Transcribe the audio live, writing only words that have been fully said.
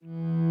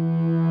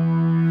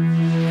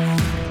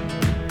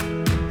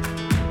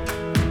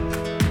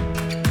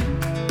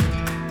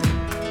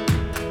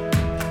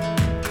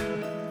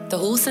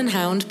and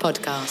Hound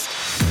Podcast.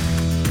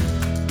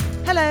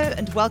 Hello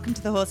and welcome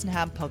to the Horse and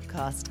Hound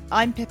Podcast.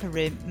 I'm Pippa,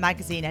 Roome,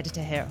 magazine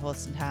editor here at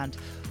Horse and Hound.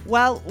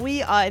 Well,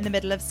 we are in the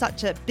middle of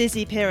such a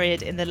busy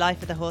period in the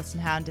life of the Horse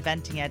and Hound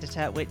eventing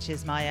editor, which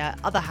is my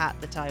other hat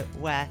that I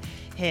wear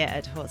here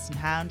at Horse and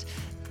Hound.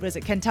 Was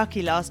at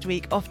Kentucky last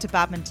week, off to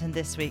Badminton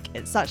this week.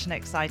 It's such an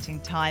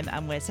exciting time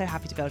and we're so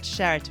happy to be able to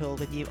share it all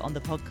with you on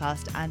the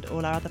podcast and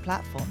all our other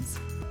platforms.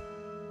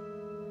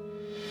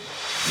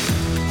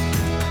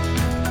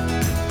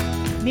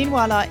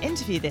 Meanwhile, our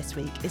interview this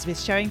week is with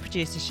showing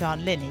producer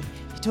Sharn Linney,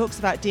 who talks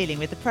about dealing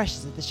with the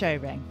pressures of the show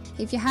ring.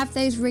 If you have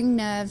those ring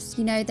nerves,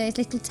 you know, those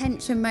little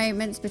tension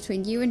moments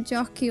between you and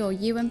jockey or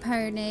you and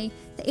pony,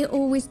 it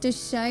always does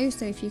show.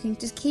 So if you can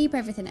just keep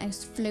everything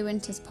as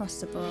fluent as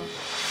possible.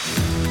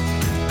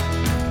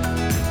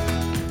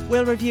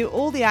 We'll review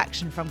all the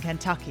action from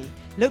Kentucky,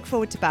 look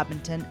forward to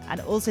Badminton,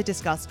 and also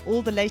discuss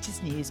all the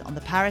latest news on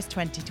the Paris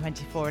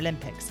 2024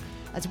 Olympics,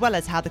 as well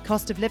as how the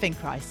cost of living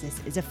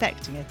crisis is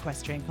affecting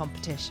equestrian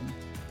competition.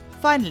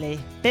 Finally,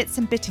 bits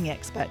and bitting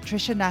expert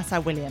Tricia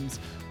Nassau-Williams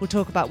will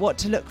talk about what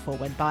to look for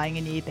when buying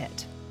a new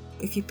bit.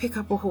 If you pick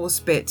up a horse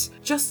bit,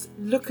 just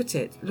look at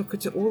it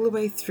all the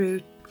way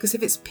through, because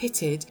if it's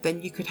pitted,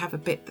 then you could have a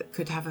bit that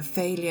could have a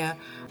failure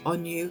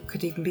on you,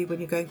 could even be when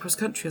you're going cross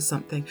country or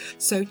something.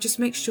 So just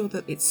make sure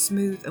that it's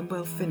smooth and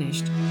well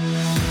finished.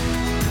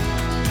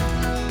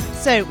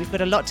 So we've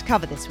got a lot to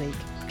cover this week.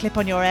 Clip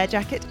on your air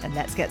jacket and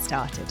let's get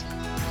started.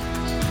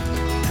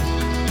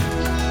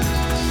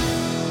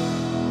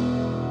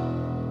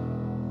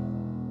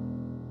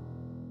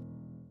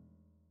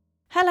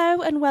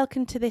 Hello and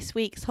welcome to this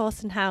week's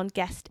Horse and Hound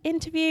guest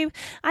interview.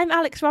 I'm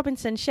Alex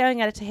Robinson,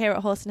 showing editor here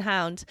at Horse and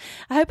Hound.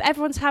 I hope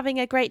everyone's having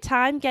a great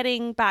time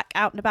getting back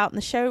out and about in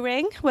the show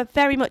ring. We're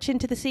very much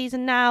into the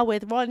season now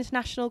with Royal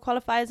International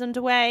qualifiers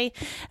underway.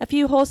 A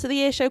few Horse of the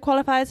Year show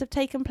qualifiers have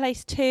taken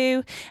place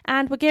too.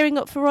 And we're gearing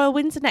up for Royal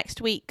Windsor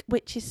next week,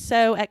 which is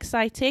so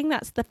exciting.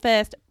 That's the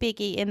first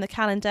biggie in the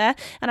calendar.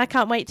 And I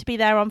can't wait to be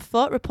there on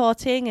foot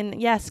reporting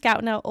and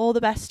scouting out all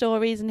the best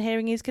stories and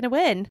hearing who's going to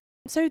win.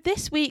 So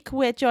this week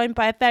we're joined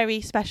by a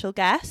very special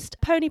guest,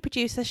 pony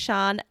producer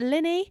Sharn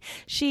Linney.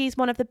 She's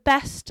one of the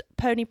best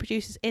pony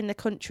producers in the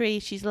country.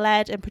 She's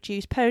led and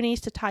produced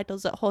ponies to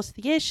titles at Horse of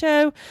the Year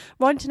show,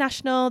 Royal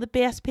International, the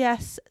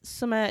BSPS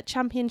Summer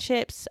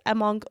Championships,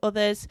 among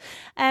others.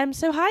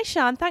 So hi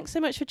Sharn, thanks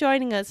so much for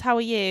joining us. How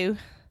are you?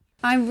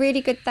 I'm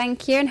really good,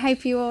 thank you, and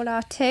hope you all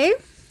are too.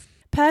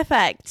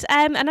 Perfect.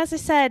 And as I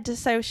said,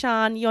 so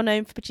Sharn, you're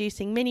known for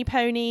producing mini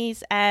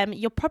ponies.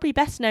 You're probably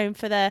best known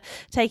for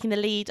taking the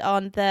lead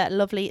on the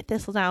lovely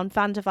Thistledown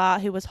Van der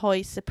Vaart, who was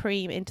Hoy's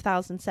Supreme in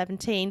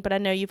 2017. But I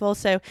know you've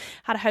also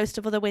had a host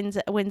of other wins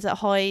at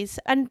Hoy's.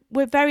 And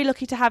we're very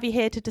lucky to have you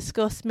here to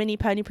discuss mini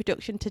pony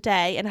production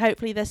today. And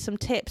hopefully there's some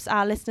tips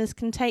our listeners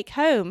can take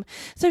home.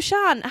 So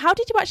Sharn, how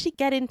did you actually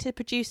get into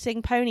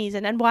producing ponies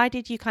and why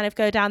did you kind of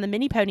go down the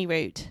mini pony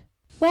route?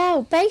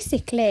 Well,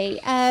 basically,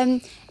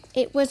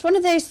 it was one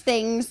of those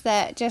things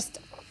that just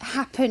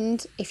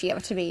happened, if you get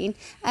what I mean.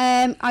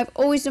 I've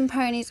always done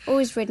ponies,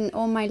 always ridden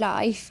all my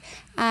life,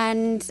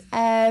 and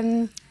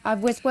I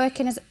was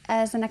working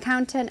as an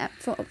accountant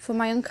for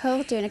my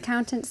uncle, doing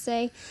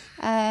accountancy,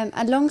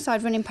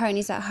 alongside running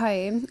ponies at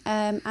home,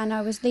 and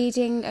I was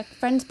leading a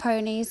friend's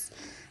ponies,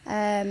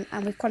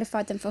 and we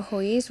qualified them for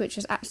Hoy's, which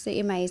was absolutely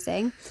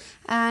amazing,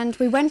 and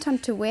we went on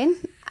to win,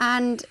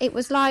 and it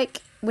was like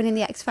winning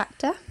the X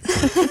Factor,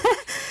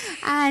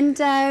 and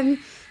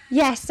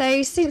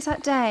so since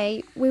that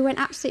day, we went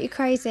absolutely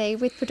crazy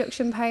with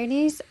production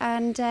ponies,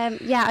 and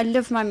I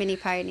love my mini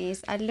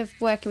ponies. I love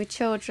working with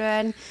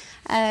children,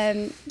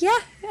 and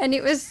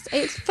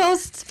it's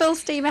full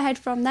steam ahead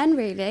from then,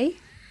 really.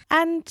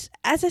 And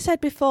as I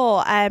said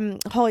before,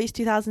 Hoy's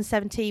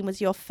 2017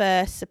 was your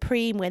first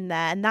Supreme win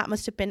there, and that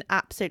must have been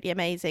absolutely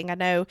amazing. I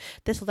know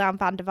Thistledown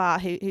Van der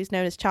Vaart, who's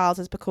known as Charles,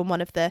 has become one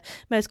of the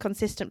most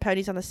consistent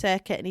ponies on the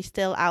circuit, and he's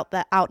still out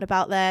and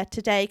about there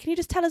today. Can you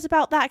just tell us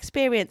about that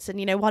experience and,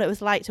 what it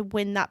was like to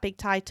win that big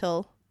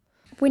title?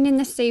 Winning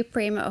the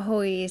Supreme at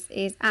Hoy's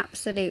is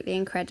absolutely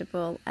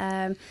incredible.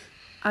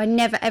 I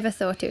never ever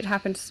thought it would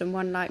happen to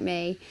someone like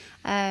me.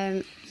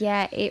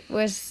 It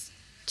was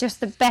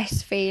just the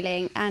best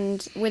feeling,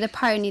 and with a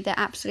pony that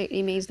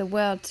absolutely means the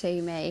world to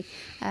me.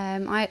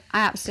 I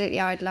absolutely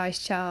idolise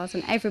Charles,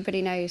 and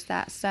everybody knows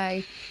that,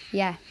 so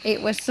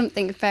it was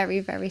something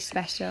very, very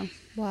special.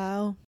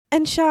 Wow.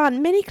 And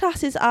Sharn, mini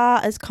classes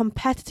are as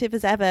competitive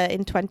as ever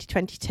in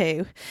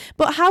 2022,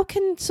 but how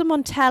can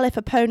someone tell if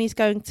a pony's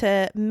going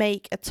to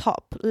make a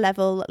top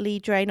level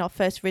lead rein or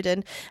first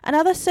ridden? And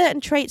are there certain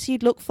traits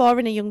you'd look for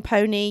in a young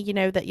pony,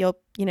 that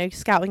you're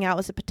scouting out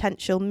as a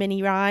potential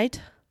mini ride?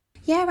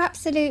 Yeah,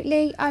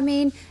 absolutely. I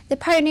mean, the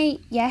pony,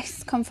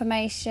 yes,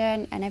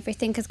 conformation and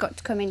everything has got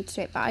to come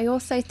into it. But I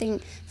also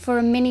think for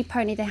a mini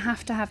pony, they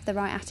have to have the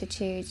right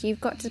attitude.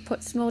 You've got to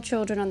put small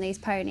children on these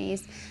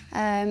ponies.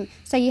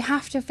 So you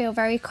have to feel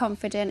very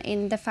confident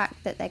in the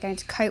fact that they're going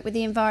to cope with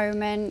the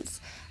environment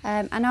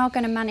and are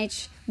going to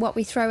manage what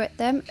we throw at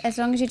them. As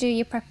long as you do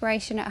your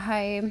preparation at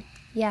home,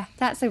 Yeah,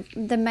 that's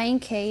the main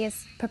key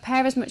is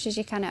prepare as much as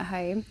you can at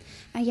home,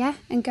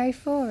 and go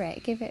for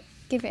it. Give it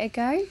a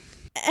go.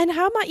 And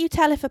how might you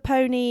tell if a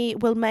pony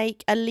will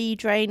make a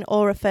lead rein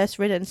or a first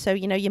ridden? So,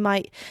 you know,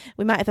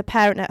 we might have a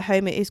parent at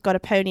home who's got a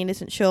pony and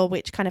isn't sure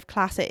which kind of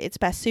class it's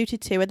best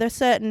suited to. Are there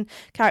certain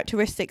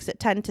characteristics that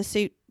tend to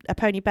suit a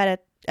pony better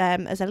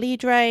as a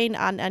lead rein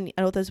and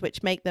others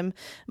which make them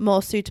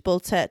more suitable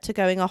to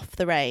going off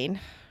the rein?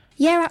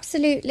 Yeah,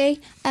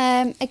 absolutely.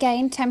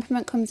 Again,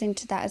 temperament comes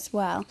into that as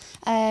well.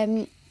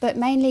 But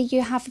mainly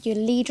you have your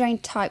lead rein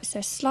types,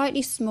 so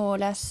slightly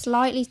smaller,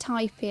 slightly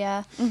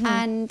typier,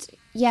 and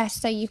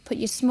so you put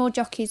your small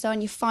jockeys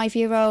on, your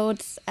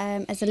 5-year-olds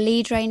as a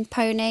lead rein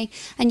pony,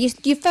 and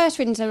your first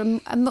riddens are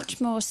a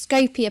much more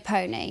scopier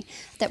pony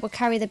that will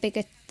carry the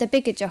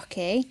bigger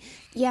jockey.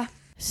 Yeah.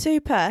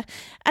 Super.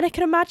 And I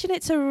can imagine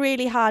it's a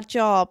really hard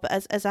job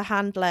as a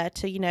handler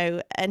to, you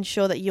know,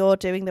 ensure that you're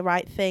doing the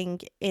right thing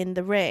in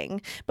the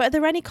ring. But are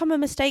there any common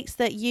mistakes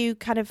that you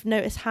kind of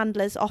notice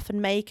handlers often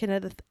make,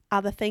 and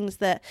other things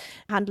that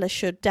handlers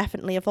should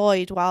definitely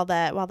avoid while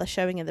they're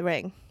showing in the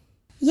ring?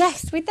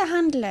 Yes, with the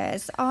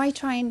handlers,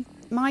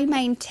 my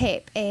main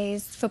tip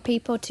is for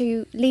people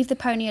to leave the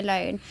pony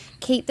alone,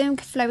 keep them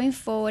flowing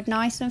forward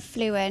nice and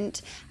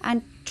fluent,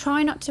 and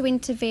try not to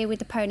interfere with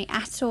the pony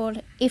at all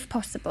if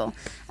possible,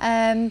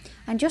 and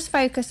just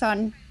focus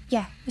on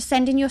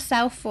sending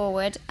yourself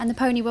forward, and the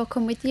pony will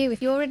come with you.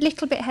 If you're a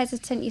little bit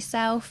hesitant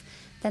yourself,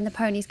 then the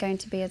pony's going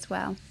to be as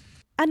well.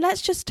 And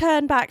let's just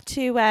turn back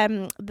to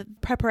the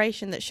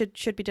preparation that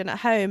should be done at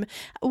home.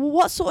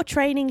 What sort of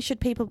training should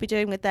people be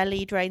doing with their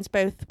lead reins,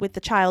 both with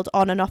the child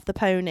on and off the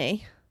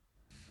pony?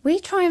 We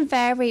try and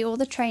vary all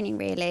the training,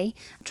 really.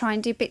 Try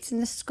and do bits in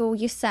the school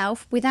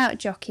yourself without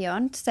jockey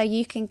on, so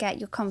you can get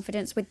your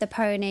confidence with the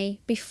pony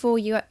before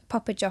you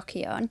pop a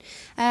jockey on.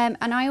 And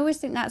I always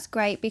think that's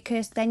great,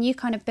 because then you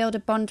kind of build a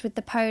bond with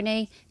the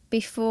pony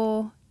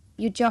before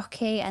you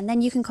jockey, and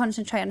then you can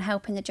concentrate on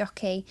helping the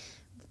jockey,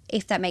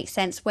 if that makes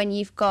sense. When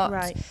you've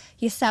got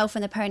yourself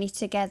and the pony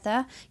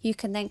together, you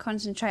can then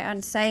concentrate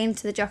on saying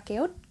to the jockey,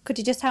 oh, could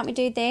you just help me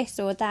do this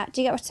or that? Do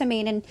you get what I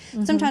mean? And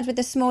sometimes with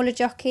the smaller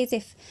jockeys,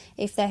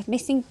 if they're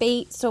missing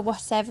beats or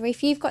whatever,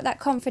 if you've got that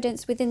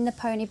confidence within the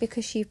pony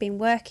because you've been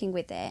working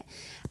with it,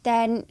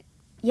 then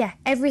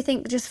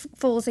everything just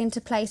falls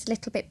into place a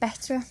little bit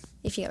better,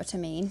 if you get what I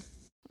mean.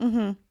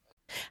 Mm-hmm.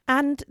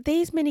 And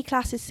these mini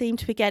classes seem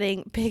to be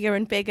getting bigger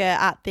and bigger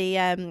at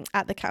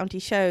the county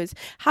shows.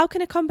 How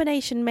can a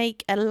combination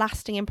make a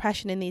lasting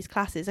impression in these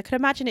classes? I can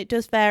imagine it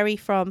does vary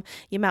from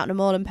your mountain and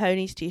moorland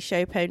ponies to your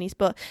show ponies,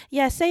 but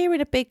say you're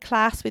in a big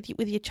class with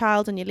your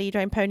child and your lead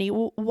rein pony,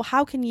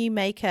 how can you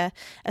make a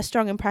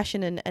strong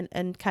impression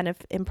and kind of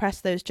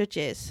impress those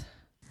judges?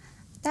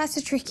 That's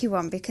a tricky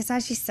one, because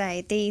as you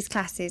say, these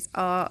classes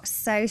are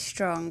so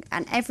strong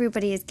and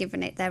everybody is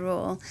giving it their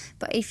all.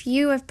 But if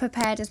you have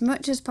prepared as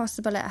much as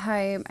possible at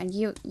home, and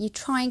you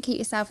try and keep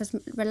yourself as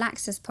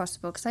relaxed as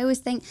possible, because I always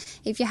think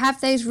if you have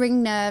those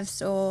ring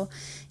nerves, or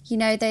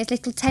those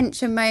little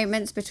tension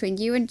moments between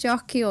you and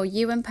jockey or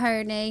you and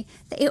pony,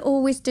 it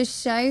always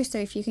does show. So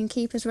if you can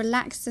keep as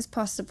relaxed as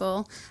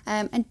possible,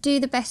 and do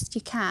the best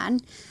you can,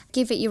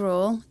 give it your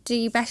all, do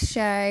your best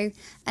show,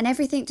 and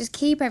everything, just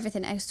keep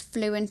everything as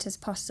fluent as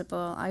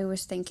possible, I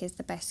always think is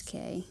the best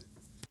key.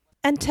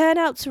 And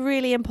turnout's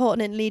really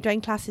important in lead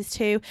rein classes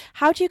too.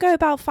 How do you go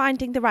about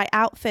finding the right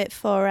outfit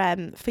for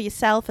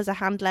yourself as a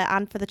handler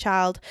and for the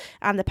child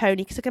and the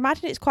pony? Because I can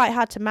imagine it's quite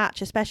hard to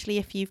match, especially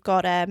if you've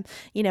got a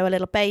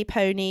little bay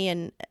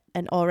pony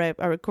or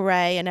a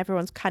grey, and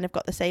everyone's kind of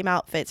got the same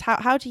outfits.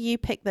 How do you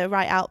pick the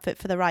right outfit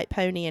for the right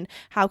pony, and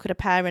how could a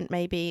parent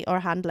maybe or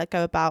a handler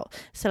go about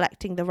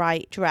selecting the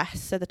right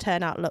dress so the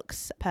turnout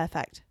looks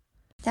perfect?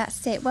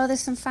 That's it. Well,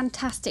 there's some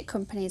fantastic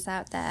companies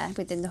out there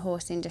within the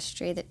horse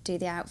industry that do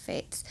the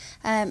outfits,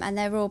 and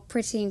they're all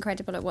pretty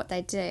incredible at what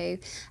they do.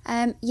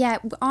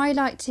 I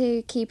like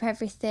to keep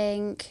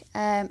everything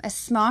as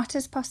smart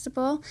as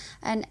possible,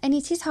 and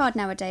it is hard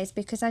nowadays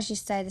because, as you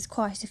say, there's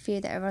quite a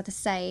few that are the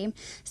same.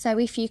 So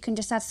if you can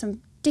just add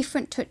some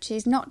different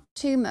touches, not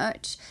too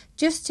much,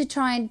 just to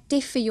try and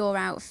differ your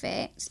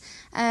outfit,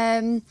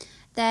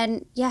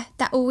 then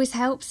that always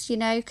helps,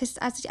 because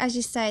as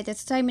you say, there's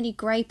so many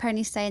grey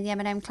ponies, say, in the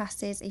M&M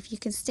classes. If you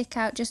can stick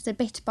out just a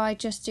bit by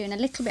just doing a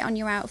little bit on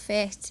your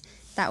outfit,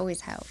 that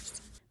always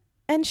helps.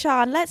 And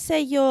Sharn, let's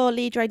say your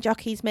lead rein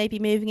jockeys may be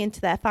moving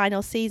into their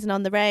final season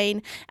on the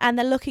rein, and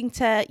they're looking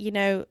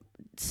to,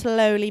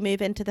 slowly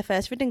move into the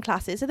first ridden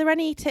classes. Are there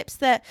any tips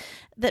that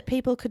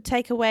people could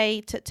take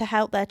away to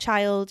help their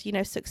child,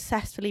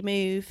 successfully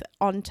move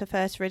on to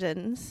first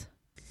riddens?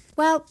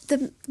 Well,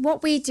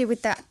 what we do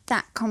with that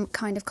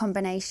kind of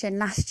combination,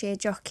 last year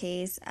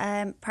jockeys,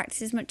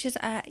 practice as much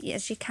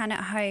as you can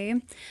at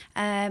home,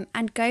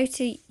 and go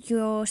to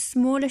your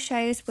smaller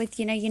shows with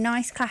your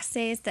nice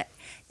classes that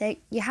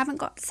You haven't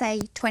got,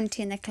 say,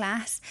 20 in the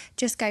class.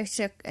 Just go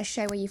to a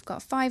show where you've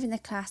got 5 in the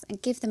class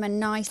and give them a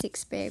nice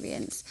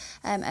experience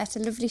at a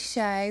lovely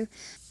show.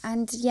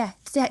 And yeah,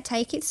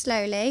 take it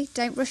slowly.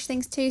 Don't rush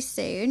things too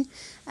soon.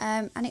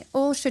 And it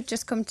all should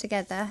just come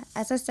together.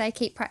 As I say,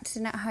 keep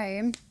practicing at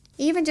home.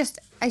 Even just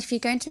if you're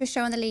going to a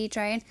show on the lead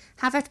rein,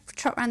 have a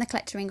trot around the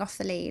collector ring off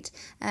the lead.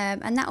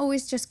 And that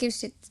always just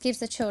gives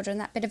the children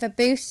that bit of a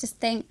boost to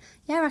think,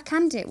 yeah, I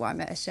can do it while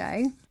I'm at a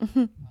show.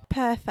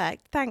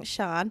 Perfect. Thanks,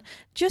 Sharn.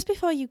 Just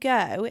before you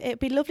go, it'd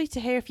be lovely to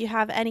hear if you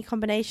have any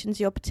combinations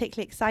you're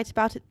particularly excited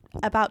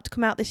about to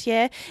come out this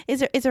year.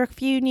 Is there a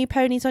few new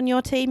ponies on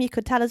your team you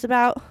could tell us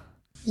about?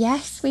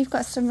 Yes, we've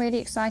got some really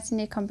exciting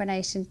new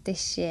combinations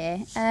this year.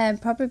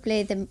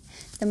 Probably the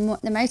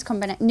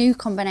most new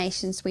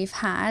combinations we've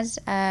had.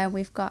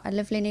 We've got a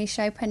lovely new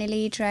show pony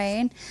lead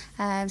rein,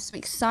 some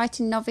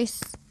exciting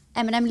novice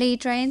M&M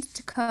lead reins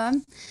to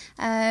come,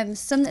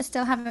 some that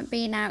still haven't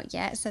been out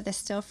yet, so they're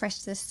still fresh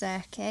to the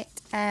circuit.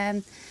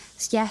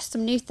 Yes,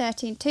 some new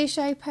 13-2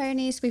 show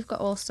ponies. We've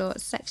got all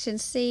sorts, section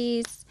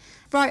C's.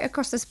 Right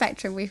across the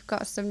spectrum, we've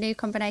got some new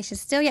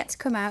combinations still yet to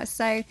come out.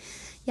 So,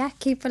 yeah,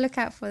 keep a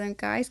lookout for them,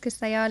 guys, because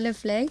they are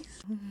lovely.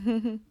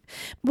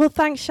 Well,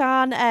 thanks,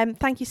 Sharn.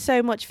 Thank you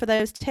so much for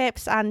those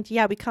tips. And,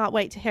 yeah, we can't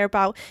wait to hear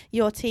about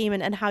your team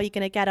and how you're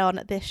going to get on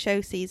at this show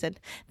season.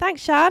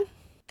 Thanks, Sharn.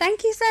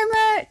 Thank you so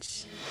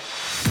much.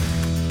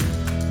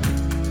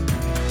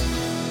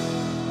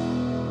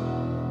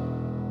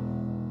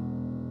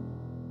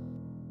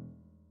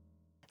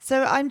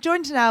 So I'm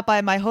joined now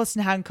by my Horse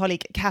and Hound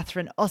colleague,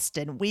 Catherine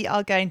Austen. We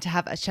are going to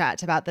have a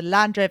chat about the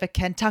Land Rover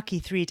Kentucky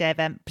 3-day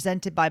event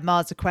presented by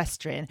Mars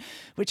Equestrian,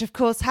 which of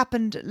course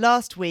happened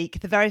last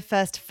week, the very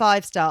first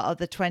 5-star of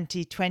the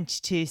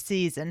 2022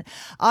 season.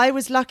 I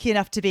was lucky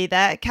enough to be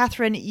there.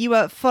 Catherine, you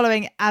were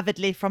following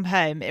avidly from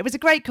home. It was a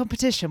great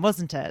competition,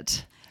 wasn't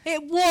it?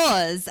 It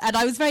was, and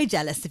I was very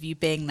jealous of you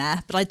being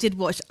there, but I did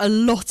watch a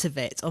lot of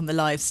it on the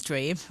live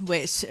stream,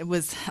 which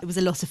was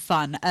a lot of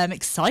fun.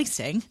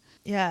 Exciting.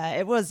 Yeah,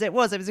 it was. It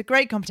was a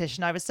great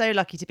competition. I was so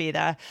lucky to be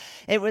there.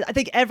 I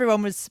think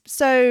everyone was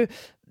so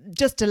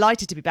just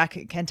delighted to be back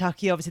at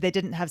Kentucky. Obviously, they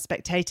didn't have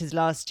spectators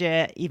last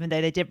year, even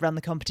though they did run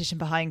the competition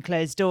behind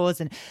closed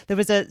doors. And there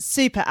was a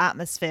super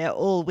atmosphere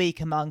all week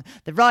among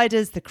the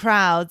riders, the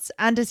crowds.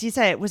 And as you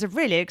say, it was a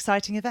really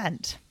exciting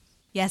event.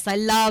 Yes, I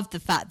love the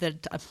fact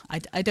that,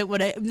 I don't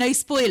want to, no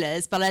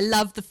spoilers, but I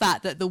love the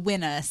fact that the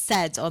winner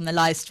said on the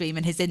live stream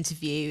in his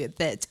interview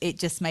that it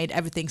just made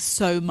everything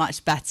so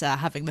much better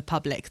having the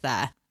public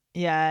there.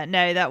 Yeah,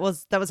 no, that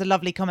was a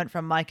lovely comment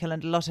from Michael,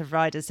 and a lot of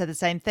riders said the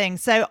same thing.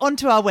 So on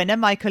to our winner,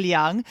 Michael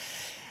Young.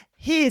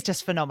 He is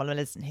just phenomenal,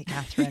 isn't he,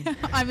 Catherine?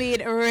 I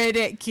mean,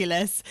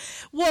 ridiculous.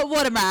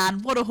 What a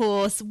man, what a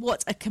horse,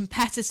 what a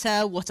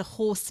competitor, what a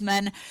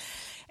horseman.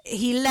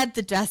 He led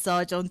the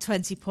dressage on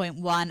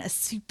 20.1, a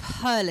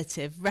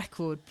superlative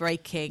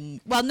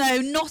record-breaking, well, no,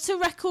 not a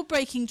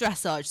record-breaking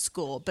dressage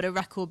score, but a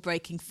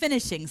record-breaking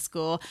finishing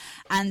score.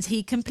 And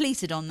he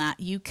completed on that.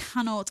 You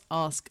cannot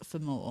ask for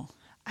more.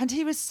 And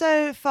he was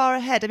so far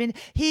ahead. I mean,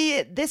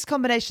 this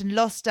combination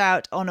lost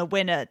out on a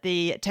win at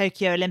the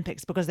Tokyo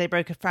Olympics because they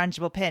broke a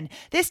frangible pin.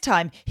 This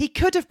time, he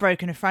could have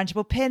broken a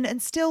frangible pin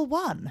and still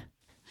won.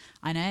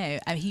 I know.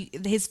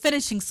 His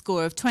finishing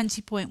score of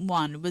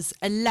 20.1 was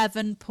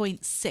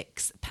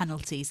 11.6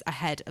 penalties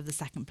ahead of the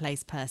second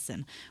place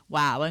person.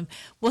 Wow.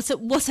 What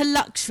a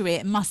luxury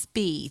it must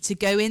be to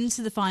go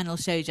into the final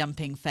show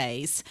jumping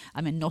phase.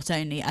 I mean, not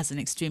only as an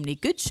extremely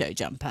good show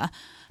jumper,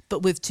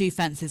 but with 2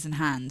 fences in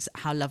hand.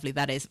 How lovely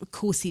that is. Of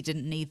course, he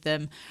didn't need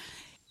them.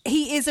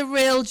 He is a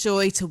real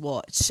joy to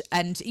watch,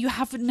 and you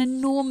have an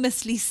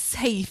enormously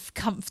safe,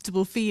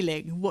 comfortable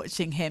feeling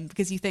watching him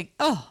because you think,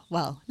 oh,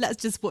 well, let's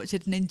just watch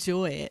it and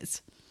enjoy it.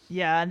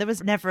 Yeah, and there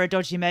was never a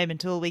dodgy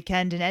moment all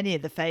weekend in any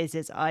of the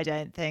phases, I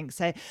don't think.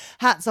 So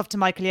hats off to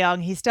Michael Young.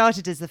 He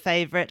started as the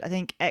favourite. I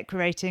think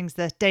EquiRatings,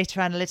 the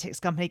data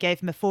analytics company, gave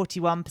him a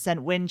 41%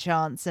 win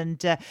chance,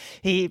 and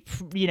he,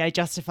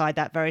 justified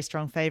that very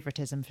strong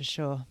favouritism for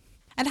sure.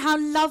 And how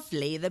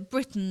lovely that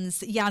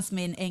Britain's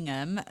Yasmin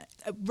Ingham,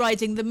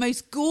 riding the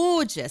most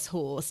gorgeous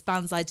horse,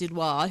 Banzai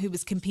Dulois, who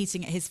was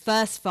competing at his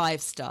first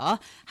 5-star,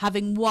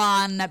 having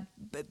won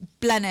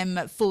Blenheim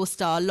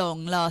 4-star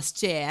long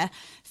last year,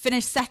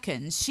 finished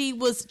second. She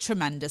was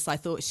tremendous, I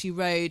thought. She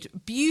rode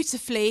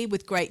beautifully,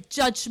 with great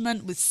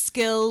judgment, with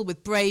skill,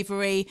 with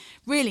bravery,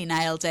 really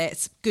nailed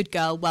it. Good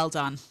girl, well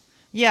done.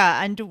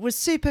 Yeah, and was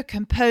super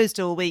composed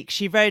all week.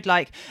 She rode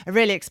like a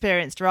really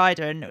experienced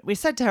rider. And we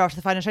said to her after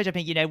the final show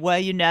jumping, were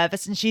you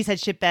nervous? And she said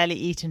she'd barely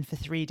eaten for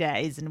 3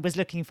 days and was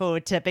looking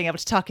forward to being able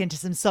to tuck into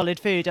some solid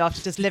food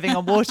after just living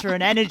on water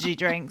and energy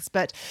drinks.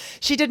 But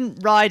she didn't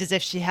ride as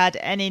if she had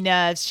any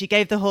nerves. She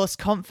gave the horse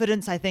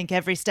confidence, I think,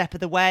 every step of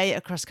the way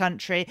across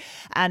country.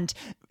 And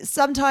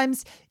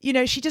sometimes,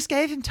 she just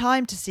gave him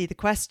time to see the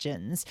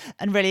questions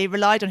and really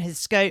relied on his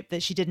scope,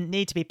 that she didn't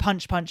need to be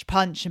punch, punch,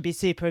 punch and be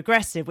super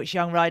aggressive, which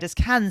young riders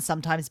can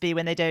sometimes be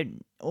when they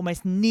don't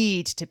almost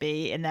need to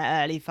be in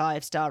their early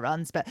 5-star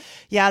runs. But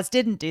Yaz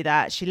didn't do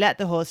that. She let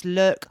the horse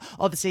look,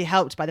 obviously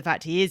helped by the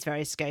fact he is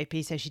very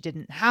scopy, so she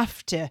didn't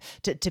have to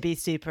be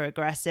super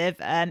aggressive.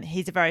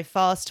 He's a very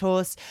fast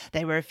horse.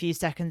 They were a few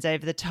seconds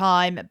over the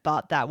time,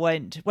 but that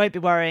won't be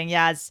worrying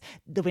Yaz.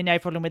 There'll be no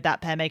problem with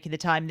that pair making the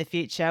time in the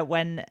future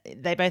when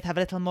they both have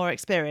a little more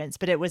experience.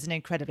 But it was an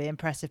incredibly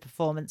impressive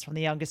performance from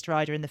the youngest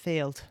rider in the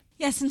field.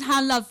 Yes, and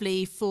how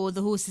lovely for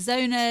the horse's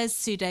owners,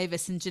 Sue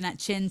Davis and Jeanette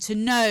Chin, to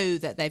know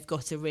that they've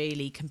got a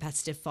really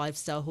competitive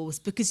 5-star horse,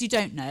 because you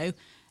don't know.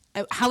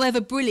 However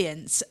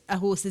brilliant a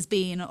horse has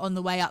been on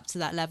the way up to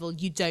that level,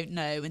 you don't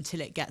know until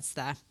it gets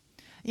there.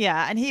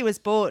 Yeah, and he was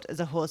bought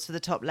as a horse for the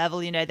top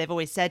level. You know, they've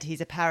always said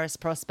he's a Paris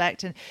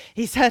prospect, and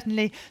he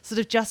certainly sort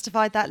of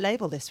justified that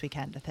label this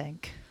weekend, I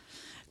think.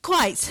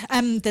 Quite.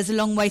 There's a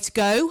long way to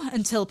go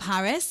until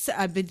Paris.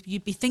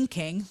 You'd be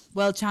thinking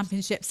World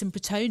Championships in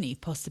Bretoni,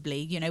 possibly.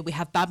 You know, we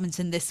have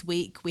Badminton this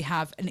week. We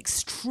have an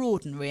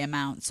extraordinary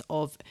amount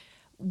of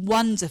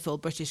wonderful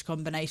British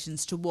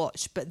combinations to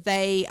watch, but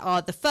they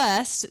are the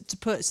first to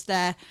put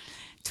their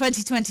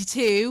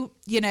 2022,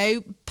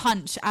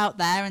 punch out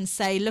there and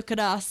say, look at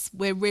us,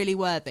 we're really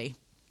worthy.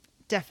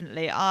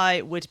 Definitely. I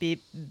would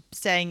be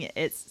saying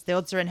the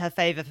odds are in her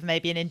favour for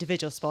maybe an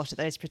individual spot at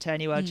those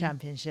Bretoni World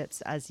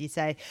Championships, as you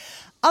say.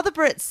 Other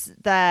Brits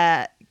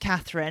there,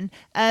 Catherine.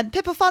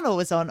 Pippa Funnell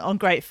was on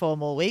great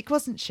form all week,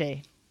 wasn't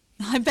she?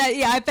 I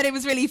bet it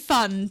was really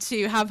fun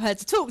to have her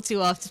to talk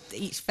to after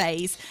each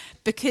phase,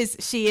 because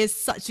she is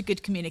such a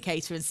good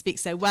communicator and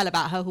speaks so well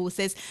about her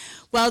horses.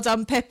 Well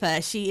done,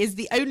 Pippa. She is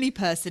the only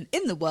person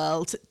in the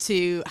world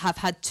to have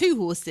had 2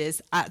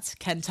 horses at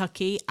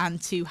Kentucky and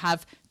to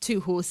have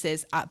 2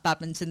 horses at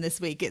Badminton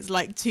this week. It's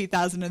like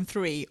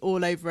 2003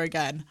 all over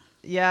again.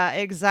 Yeah,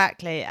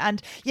 exactly.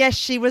 And yes,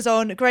 she was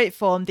on great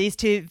form. These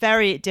 2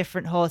 very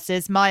different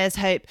horses. Maya's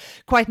Hope,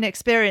 quite an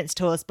experienced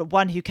horse, but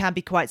one who can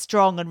be quite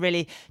strong and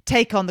really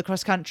take on the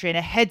cross country in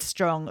a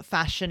headstrong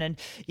fashion. And,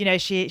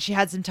 she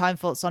had some time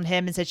faults on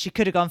him and said she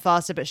could have gone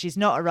faster, but she's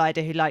not a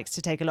rider who likes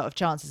to take a lot of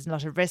chances and a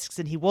lot of risks.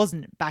 And he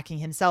wasn't backing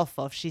himself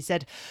off. She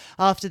said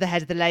after the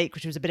Head of the Lake,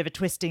 which was a bit of a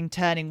twisting,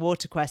 turning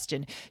water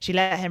question, she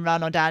let him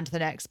run on down to the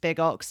next big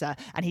oxer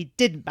and he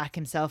didn't back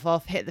himself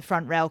off, hit the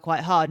front rail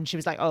quite hard. And she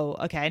was like, oh,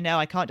 okay, no,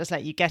 I can't just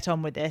let you get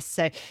on with this.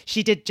 So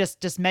she did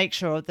just make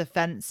sure of the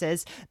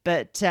fences,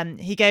 but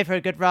he gave her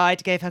a good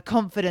ride, gave her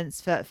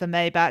confidence for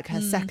Maybach, her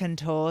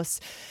second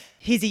horse.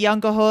 He's a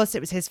younger horse. It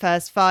was his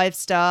first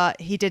 5-star.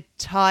 He did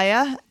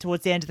tire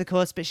towards the end of the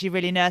course, but she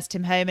really nursed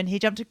him home, and he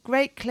jumped a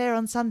great clear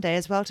on Sunday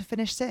as well to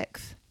finish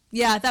 6th.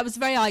 Yeah, that was a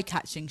very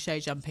eye-catching show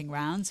jumping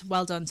round.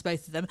 Well done to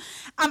both of them.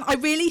 I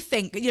really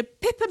think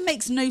Pippa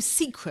makes no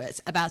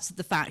secret about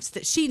the fact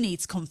that she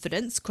needs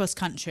confidence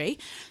cross-country,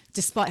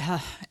 despite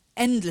her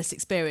endless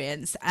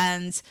experience,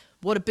 and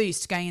what a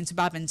boost going into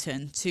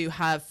Badminton to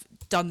have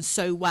done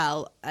so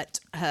well at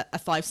a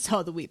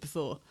 5-star the week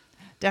before.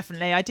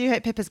 Definitely. I do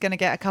hope Pippa's going to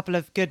get a couple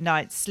of good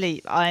nights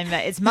sleep.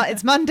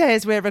 It's Monday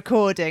as we're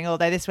recording,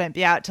 although this won't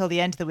be out till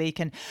the end of the week.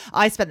 And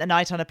I spent the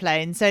night on a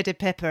plane. So did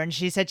Pippa. And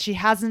she said she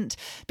hasn't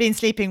been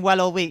sleeping well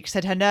all week. She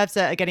said her nerves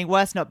are getting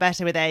worse, not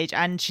better with age.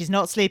 And she's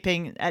not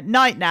sleeping at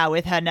night now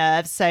with her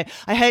nerves. So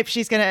I hope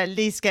she's going to at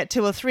least get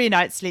 2 or 3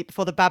 nights sleep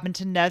before the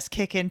Badminton nerves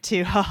kick in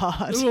too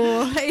hard.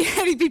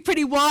 Oh, you'd be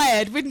pretty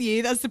wired, wouldn't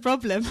you? That's the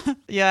problem.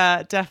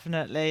 Yeah,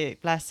 definitely.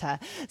 Bless her.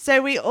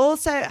 So we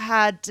also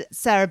had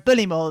Sarah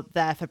Bullymore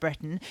there for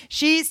Britain.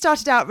 She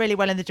started out really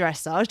well in the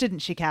dressage, didn't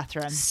she,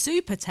 Catherine?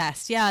 Super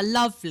test, yeah,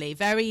 lovely,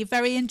 very,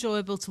 very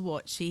enjoyable to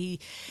watch. She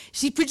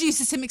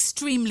produces him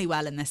extremely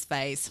well in this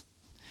phase.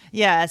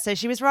 Yeah, so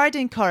she was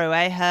riding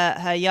Coroway,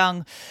 her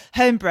young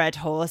homebred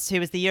horse, who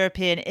was the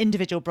European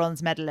individual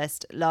bronze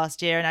medalist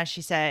last year. And as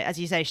you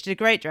say, she did a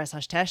great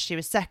dressage test. She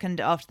was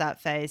second after that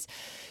phase,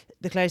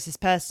 the closest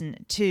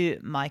person to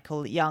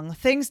Michael Young.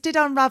 Things did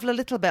unravel a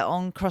little bit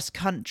on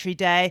cross-country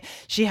day.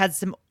 She had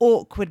some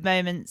awkward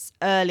moments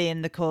early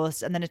in the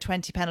course and then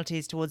 20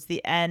 penalties towards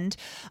the end.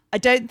 I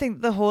don't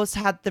think the horse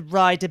had the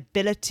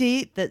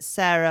rideability that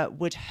Sarah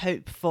would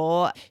hope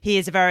for. He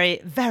is a very,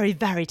 very,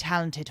 very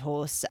talented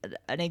horse,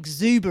 an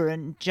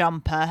exuberant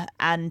jumper,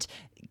 and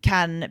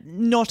can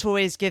not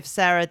always give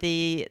Sarah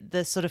the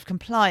sort of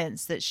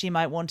compliance that she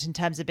might want in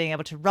terms of being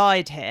able to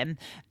ride him.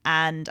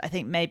 And I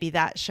think maybe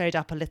that showed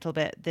up a little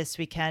bit this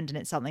weekend, and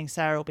it's something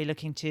Sarah will be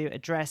looking to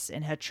address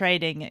in her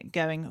training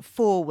going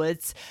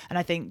forwards. And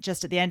I think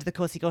just at the end of the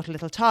course, he got a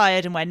little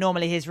tired, and where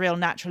normally his real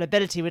natural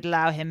ability would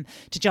allow him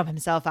to jump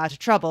himself out of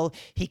trouble,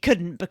 he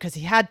couldn't because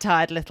he had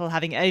tired a little,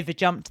 having over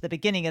jumped at the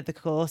beginning of the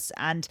course,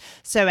 and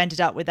so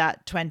ended up with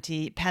that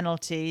 20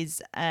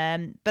 penalties.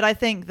 But I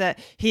think that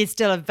he is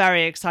still a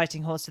very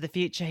exciting horse for the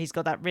future. He's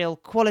got that real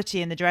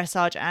quality in the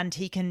dressage, and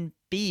he can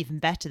be even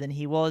better than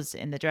he was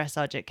in the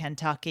dressage at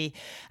Kentucky.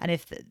 And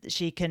if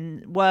she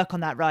can work on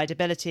that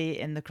rideability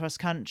in the cross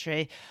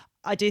country,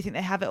 I do think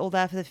they have it all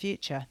there for the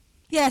future.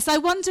 Yes, I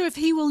wonder if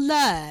he will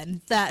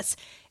learn that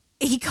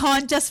he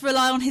can't just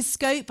rely on his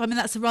scope. I mean,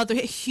 that's a rather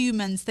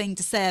human thing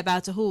to say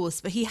about a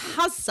horse, but he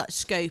has such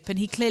scope and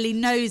he clearly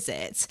knows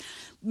it.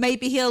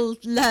 Maybe he'll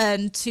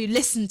learn to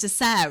listen to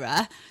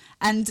Sarah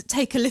and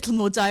take a little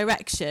more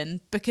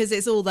direction, because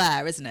it's all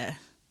there, isn't it?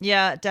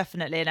 Yeah,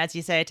 definitely. And as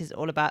you say, it is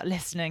all about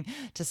listening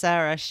to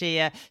Sarah.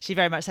 She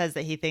very much says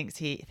that he thinks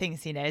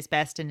he knows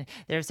best. And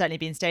there have certainly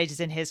been stages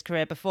in his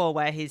career before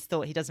where he's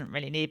thought he doesn't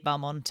really need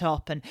mum on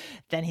top. And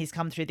then he's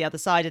come through the other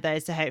side of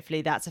those. So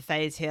hopefully that's a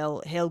phase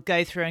he'll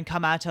go through and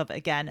come out of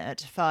again at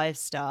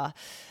 5-star.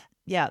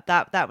 Yeah,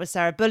 that was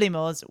Sarah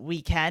Bullymore's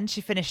weekend.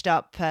 She finished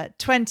up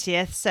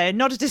 20th, so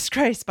not a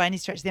disgrace by any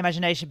stretch of the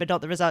imagination, but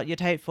not the result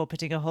you'd hope for,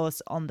 putting a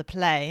horse on the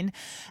plane.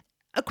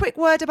 A quick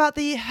word about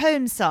the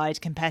home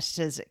side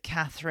competitors,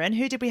 Catherine.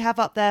 Who did we have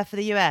up there for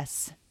the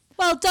US?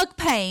 Well, Doug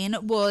Payne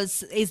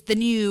is the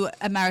new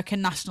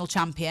American national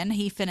champion.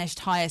 He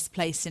finished highest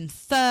place in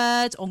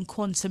 3rd on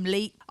Quantum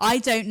Leap. I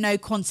don't know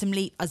Quantum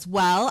Leap as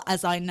well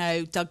as I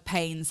know Doug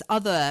Payne's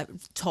other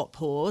top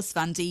horse,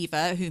 Van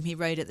Diva, whom he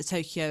rode at the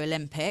Tokyo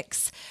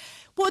Olympics.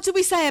 What do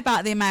we say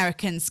about the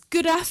Americans?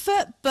 Good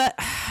effort, but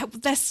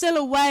they're still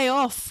a way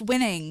off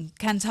winning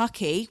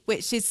Kentucky,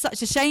 which is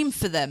such a shame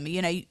for them.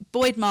 You know,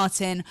 Boyd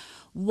Martin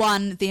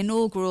won the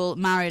inaugural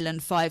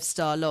Maryland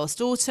 5-star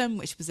last autumn,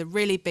 which was a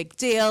really big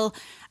deal.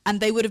 And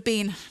they would have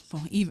been,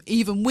 well,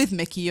 even with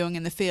Mickey Young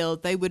in the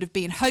field, they would have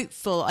been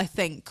hopeful, I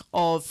think,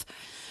 of,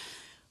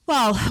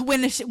 well,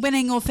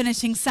 winning or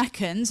finishing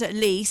second at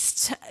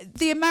least.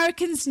 The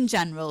Americans in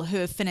general who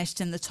have finished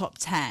in the top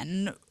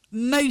 10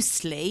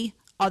 mostly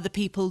are the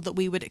people that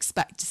we would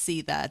expect to see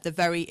there, the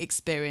very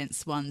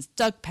experienced ones.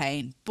 Doug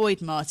Payne,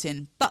 Boyd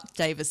Martin, Buck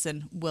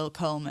Davison, Will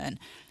Coleman,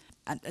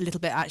 and a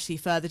little bit actually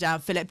further down,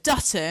 Philip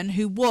Dutton,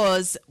 who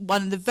was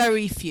one of the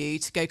very few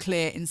to go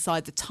clear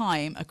inside the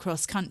time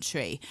across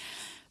country.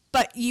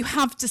 But you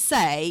have to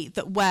say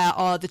that where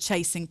are the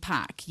chasing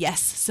pack?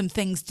 Yes, some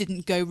things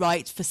didn't go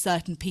right for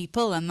certain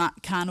people, and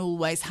that can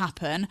always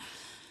happen.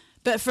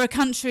 But for a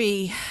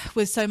country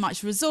with so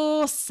much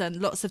resource and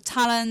lots of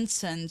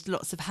talent and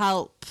lots of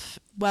help,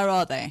 where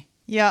are they?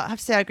 Yeah, I have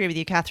to say I agree with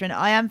you, Catherine.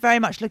 I am very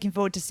much looking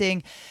forward to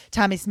seeing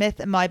Tammy Smith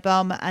and My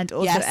Bum and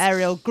also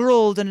Ariel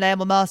Gould and Lael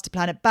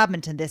Masterplan at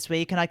Badminton this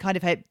week, and I kind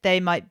of hope they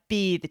might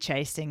be the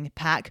chasing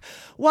pack.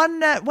 One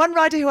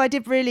rider who I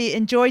did really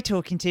enjoy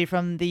talking to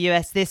from the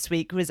US this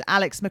week was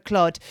Alex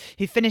McLeod,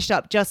 who finished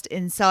up just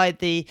inside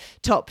the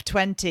top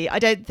 20. I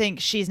don't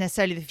think she's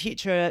necessarily the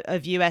future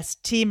of US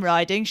team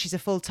riding. She's a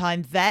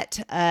full-time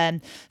vet,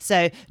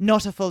 so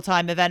not a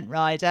full-time event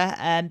rider,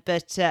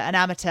 but an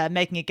amateur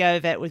making a go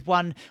of it with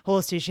one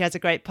horse who she has a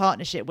great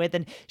partnership with.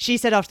 And she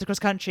said after the cross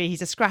country,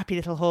 he's a scrappy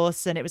little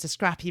horse and it was a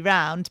scrappy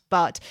round,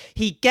 but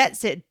he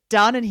gets it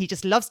done and he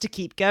just loves to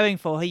keep going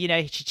for her. You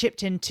know, she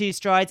chipped in 2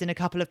 strides in a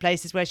couple of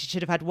places where she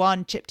should have had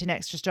 1, chipped in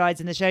extra strides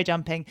in the show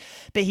jumping,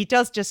 but he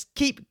does just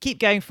keep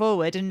going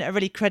forward, and a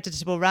really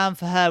creditable round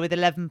for her with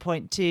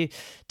 11.2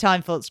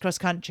 time faults cross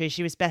country.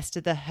 She was best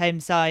of the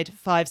home side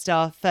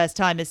 5-star first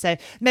timers, so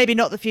maybe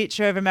not the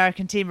future of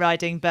American team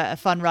riding, but a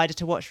fun rider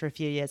to watch for a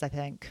few years, I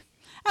think.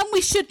 And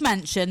we should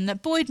mention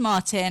that Boyd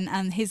Martin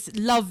and his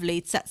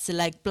lovely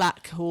Tsetsaleg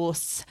black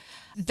horse,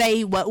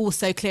 they were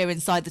also clear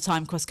inside the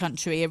time cross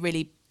country, a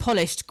really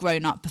polished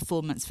grown-up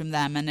performance from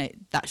them, and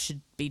that should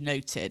be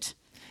noted.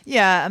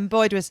 Yeah, and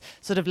Boyd was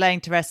sort of laying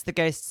to rest the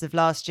ghosts of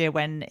last year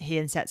when he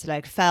and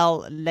Tsetsaleg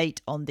fell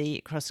late on the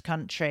cross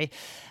country.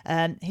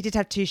 He did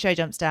have 2 show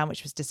jumps down,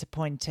 which was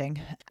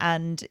disappointing.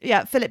 And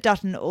yeah, Philip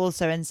Dutton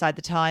also inside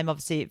the time,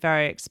 obviously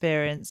very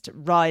experienced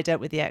rider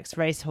with the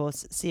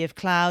ex-racehorse Sea of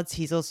Clouds.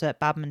 He's also at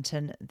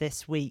Badminton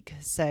this week.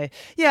 So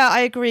yeah, I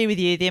agree with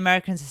you. The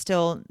Americans are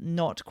still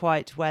not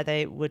quite where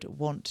they would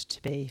want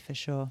to be, for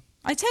sure.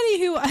 I tell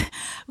you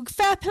who,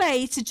 fair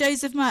play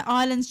to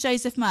Ireland's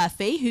Joseph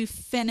Murphy, who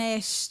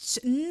finished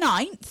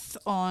 9th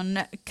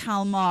on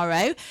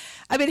Calmaro.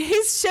 I mean,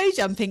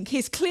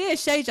 his clear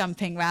show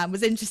jumping round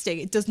was interesting.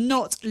 It does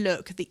not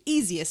look the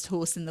easiest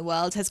horse in the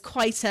world, has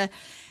quite a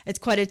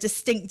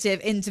distinctive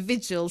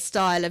individual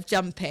style of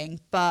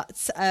jumping,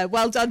 but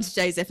well done to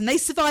Joseph. And they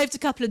survived a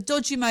couple of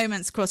dodgy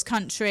moments cross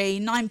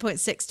country,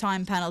 9.6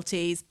 time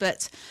penalties,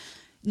 but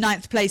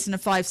 9th place in a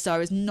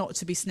 5-star is not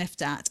to be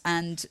sniffed at.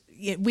 And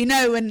we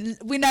know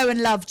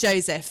and love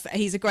Joseph.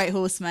 He's a great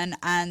horseman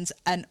and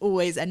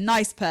always a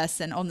nice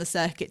person on the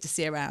circuit to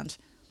see around.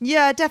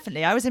 Yeah,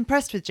 definitely. I was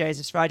impressed with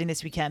Joseph's riding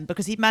this weekend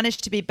because he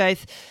managed to be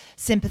both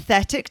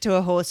sympathetic to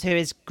a horse who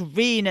is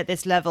green at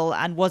this level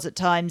and was at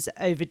times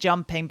over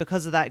jumping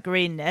because of that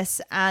greenness,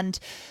 and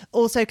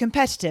also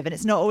competitive. And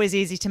it's not always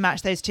easy to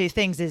match those two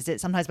things, is it?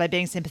 Sometimes by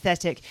being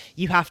sympathetic,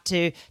 you have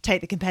to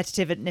take the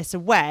competitiveness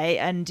away,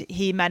 and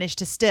he managed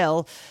to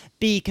still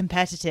be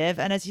competitive.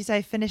 And as you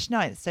say, finish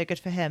 9th. So good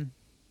for him.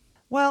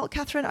 Well,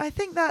 Catherine, I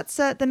think that's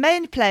the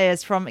main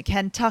players from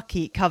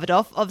Kentucky covered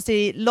off.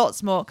 Obviously,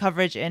 lots more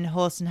coverage in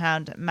Horse and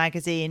Hound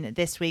magazine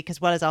this week,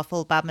 as well as our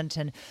full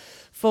badminton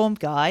form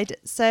guide.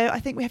 So I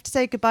think we have to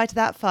say goodbye to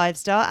that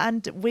 5-star,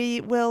 and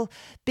we will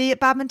be at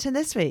Badminton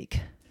this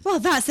week. Well,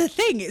 that's the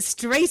thing. It's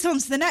straight on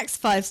to the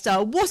next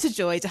 5-star. What a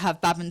joy to have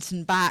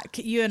badminton back.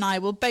 You and I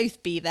will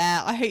both be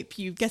there. I hope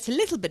you get a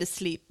little bit of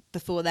sleep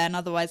before then.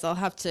 Otherwise, I'll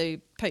have to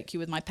poke you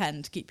with my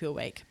pen to keep you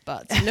awake.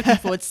 But looking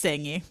forward to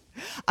seeing you.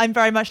 I'm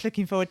very much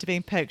looking forward to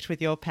being poked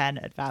with your pen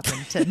at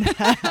badminton.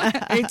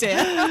 Oh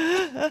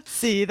dear.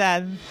 See you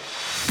then.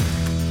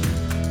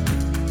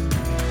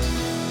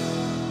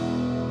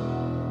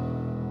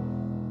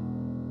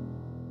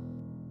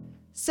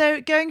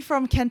 So going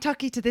from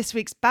Kentucky to this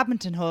week's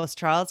badminton horse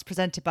trials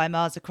presented by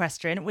Mars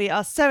Equestrian, we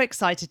are so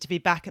excited to be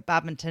back at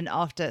badminton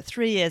after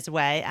 3 years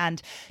away.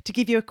 And to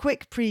give you a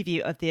quick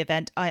preview of the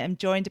event, I am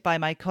joined by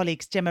my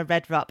colleagues Gemma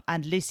Redrup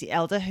and Lucy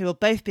Elder, who will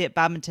both be at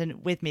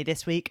badminton with me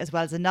this week, as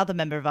well as another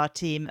member of our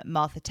team,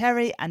 Martha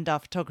Terry, and our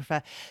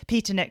photographer,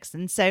 Peter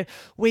Nixon. So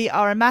we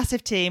are a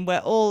massive team. We're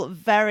all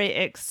very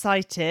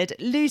excited.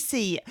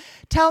 Lucy,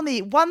 tell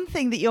me one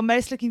thing that you're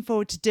most looking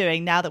forward to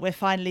doing now that we're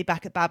finally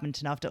back at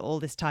badminton after all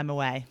this time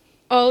away.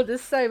 Oh,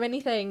 there's so many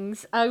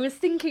things. I was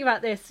thinking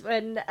about this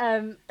when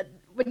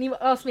you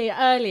asked me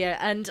earlier,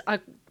 and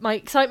my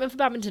excitement for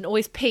badminton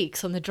always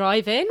peaks on the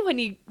drive-in when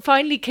you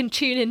finally can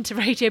tune into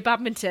Radio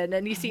Badminton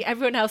and you see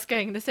everyone else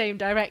going in the same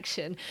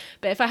direction.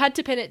 But if I had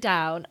to pin it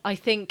down, I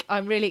think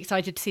I'm really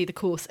excited to see the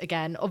course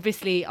again.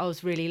 Obviously, I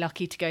was really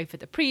lucky to go for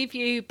the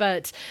preview,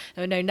 but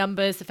there were no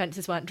numbers, the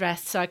fences weren't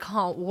dressed, so I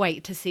can't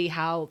wait to see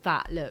how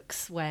that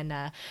looks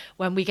when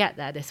we get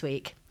there this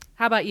week.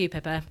 How about you,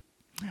 Pippa?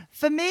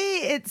 For me,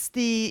 it's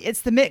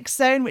the mixed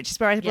zone, which is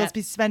where I will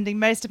be spending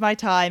most of my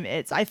time.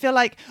 I feel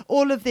like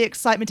all of the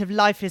excitement of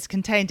life is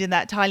contained in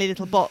that tiny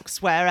little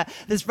box where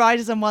there's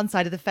riders on one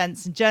side of the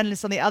fence and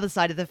journalists on the other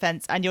side of the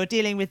fence, and you're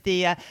dealing with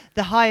the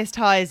highest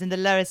highs and the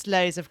lowest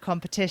lows of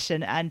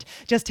competition, and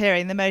just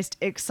hearing the most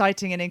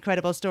exciting and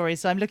incredible stories.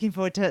 So I'm looking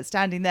forward to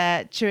standing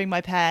there, chewing my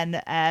pen,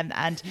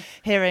 and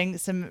hearing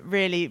some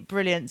really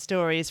brilliant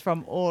stories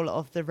from all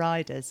of the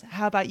riders.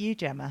 How about you,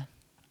 Gemma?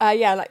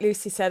 Yeah, like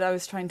Lucy said, I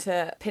was trying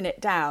to pin it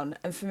down.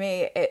 And for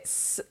me,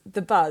 it's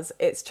the buzz.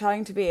 It's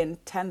trying to be in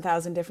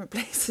 10,000 different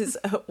places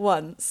at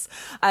once.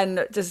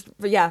 And just,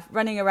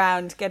 running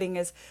around, getting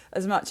as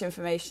much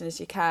information as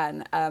you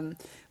can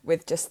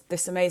with just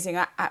this amazing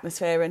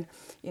atmosphere and,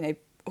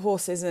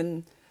 horses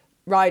and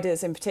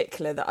riders in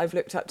particular that I've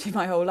looked up to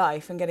my whole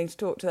life, and getting to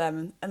talk to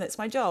them. And it's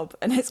my job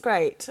and it's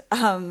great.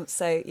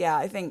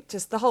 I think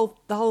just the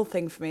whole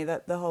thing for me,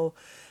 that the whole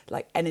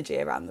energy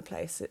around the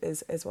place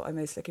is what I'm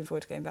most looking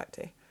forward to going back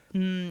to.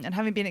 And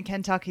having been at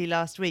Kentucky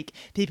last week,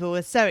 people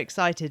were so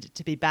excited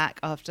to be back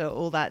after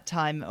all that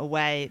time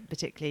away,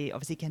 particularly,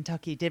 obviously,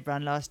 Kentucky did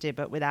run last year,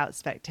 but without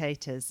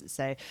spectators.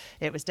 So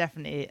it was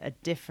definitely a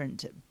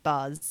different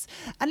buzz.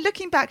 And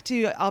looking back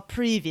to our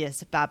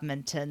previous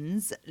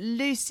badmintons,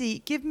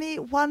 Lucy, give me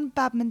one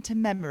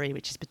badminton memory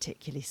which is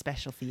particularly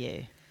special for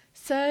you.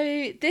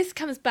 So this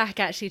comes back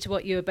actually to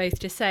what you were both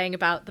just saying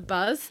about the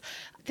buzz.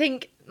 I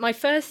think my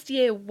first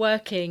year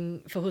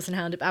working for Horse and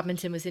Hound at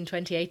Badminton was in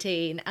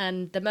 2018,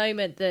 and the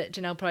moment that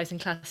Janelle Price and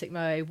Classic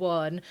Moe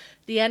won,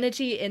 the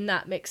energy in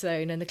that mix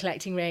zone and the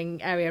collecting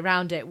ring area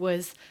around it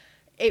was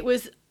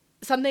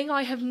something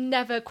I have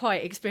never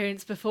quite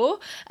experienced before.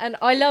 And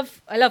I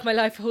love my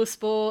life for horse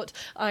sport.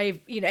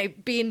 I've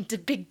been to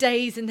big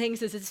days and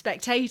things as a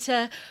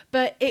spectator,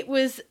 but it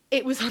was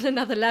on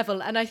another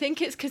level. And I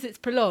think it's because it's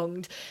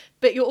prolonged,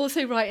 but you're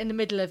also right in the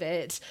middle of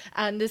it,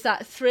 and there's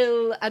that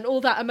thrill and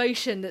all that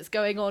emotion that's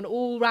going on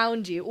all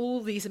around you,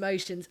 all these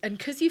emotions. And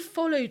because you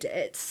followed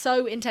it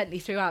so intently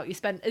throughout, you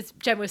spent, as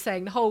Jen was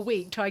saying, the whole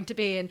week trying to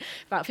be in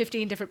about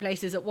 15 different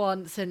places at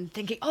once and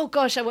thinking, oh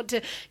gosh, I want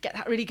to get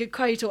that really good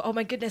quote, or oh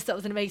my goodness, that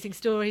was an amazing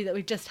story that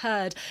we've just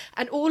heard.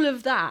 And all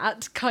of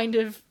that kind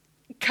of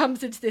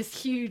comes into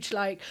this huge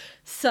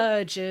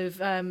surge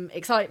of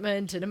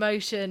excitement and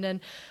emotion. And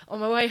on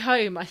my way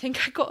home, I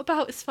think I got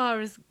about as far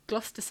as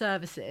Gloucester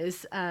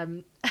services,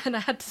 and I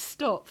had to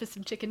stop for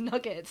some chicken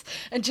nuggets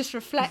and just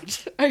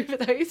reflect over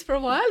those for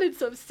a while and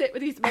sort of sit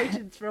with these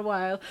emotions for a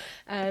while.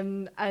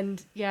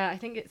 I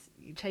think it's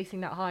chasing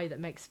that high that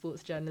makes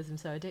sports journalism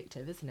so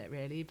addictive, isn't it,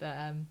 really? But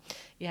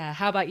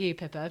how about you,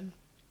 Pippa?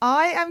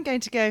 I am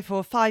going to go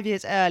for 5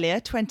 years earlier,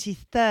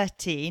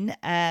 2013,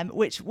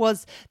 which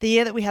was the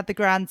year that we had the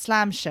Grand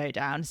Slam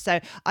showdown. So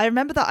I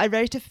remember that I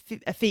wrote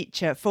a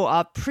feature for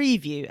our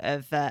preview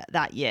of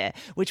that year,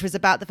 which was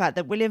about the fact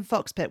that William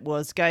Foxpit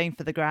was going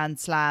for the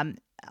Grand Slam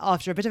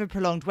after a bit of a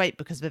prolonged wait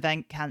because of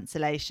event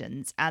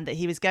cancellations, and that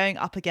he was going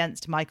up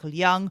against Michael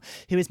Young,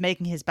 who was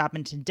making his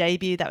badminton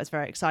debut. That was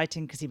very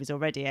exciting because he was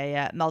already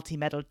a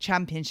multi-medal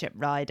championship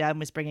rider and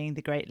was bringing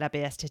the great La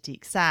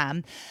Biesthetique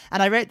Sam.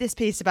 And I wrote this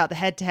piece about the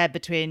head-to-head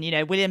between,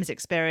 William's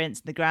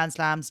experience, the Grand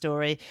Slam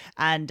story,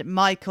 and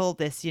Michael,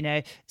 this,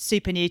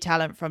 super new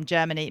talent from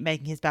Germany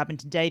making his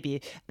badminton debut.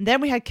 And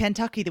then we had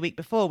Kentucky the week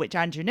before, which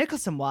Andrew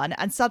Nicholson won,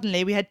 and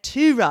suddenly we had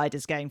two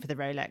riders going for the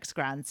Rolex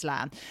Grand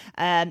Slam,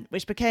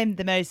 which became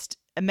the most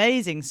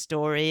amazing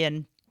story.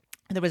 And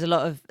There was a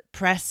lot of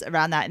press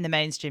around that in the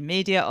mainstream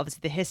media. Obviously,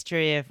 the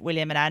history of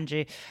William and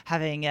Andrew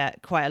having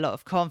quite a lot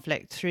of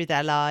conflict through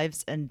their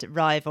lives and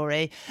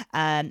rivalry.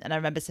 And I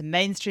remember some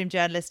mainstream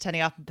journalists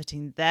turning up and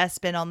putting their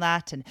spin on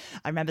that. And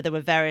I remember there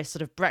were various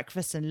sort of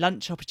breakfast and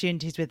lunch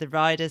opportunities with the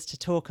riders to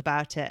talk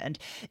about it. And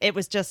it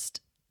was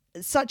just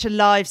such a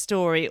live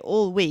story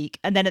all week.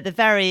 And then at the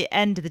very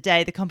end of the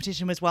day, the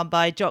competition was won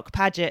by Jock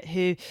Paget,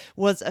 who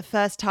was a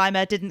first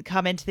timer, didn't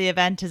come into the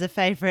event as a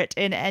favourite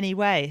in any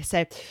way.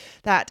 So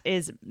that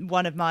is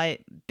one of my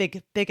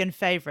big and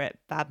favourite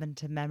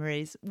badminton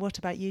memories. What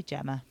about you,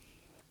 Gemma?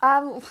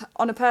 On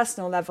a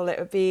personal level, it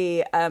would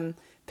be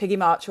Piggy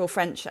March, or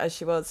French as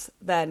she was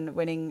then,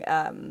 winning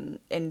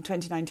in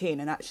 2019,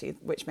 and actually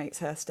which makes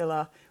her still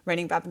our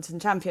reigning badminton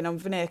champion on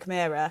Veneer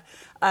Chimera,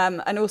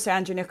 and also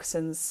Andrew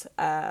Nicholson's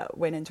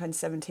win in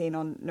 2017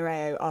 on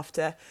Nereo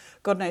after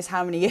God knows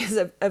how many years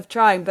of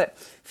trying. But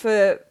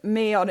for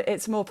me, on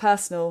its more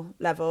personal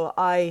level,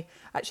 I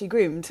actually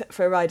groomed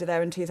for a rider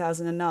there in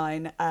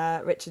 2009,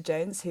 Richard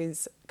Jones,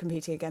 who's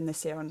competing again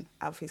this year on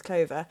Alfie's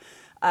Clover,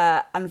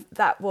 and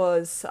that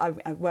was,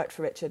 I worked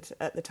for Richard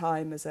at the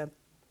time as a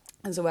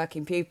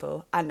working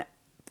pupil, and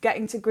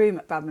getting to groom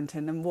at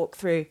Badminton and walk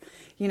through,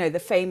 you know, the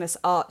famous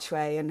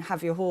archway and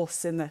have your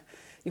horse in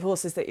your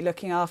horses that you're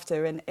looking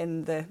after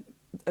in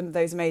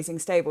those amazing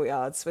stable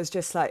yards was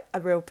just like a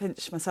real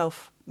pinch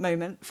myself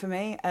moment for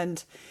me.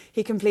 And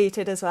he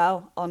completed as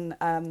well on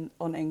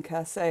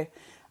Inca, so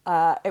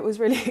it was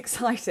really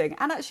exciting,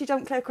 and actually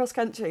jumped clear cross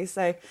country,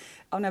 so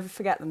I'll never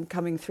forget them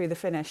coming through the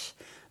finish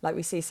like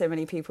we see so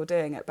many people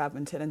doing at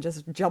Badminton and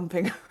just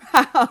jumping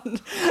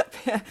around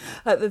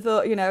at the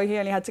thought, you know, he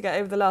only had to get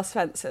over the last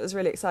fence. It was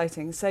really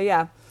exciting. So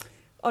yeah,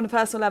 on a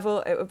personal level,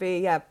 it would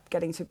be,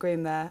 getting to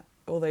groom there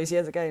all those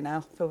years ago now.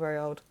 I feel very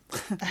old.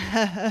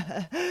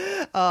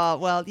 Oh,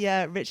 well,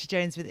 yeah, Richard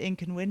Jones with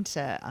Ink and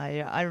Winter.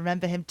 I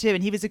remember him too.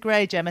 And he was a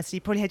grey, Gemma, so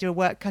you probably had your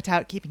work cut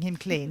out keeping him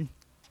clean.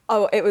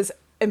 Oh, it was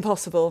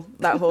impossible,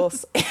 that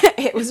horse.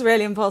 It was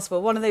really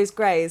impossible. One of those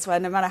greys where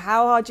no matter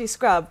how hard you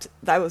scrubbed,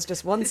 there was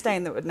just one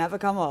stain that would never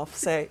come off.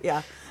 So,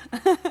 yeah.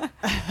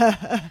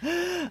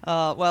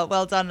 Oh,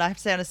 well done. I have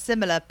to say, on a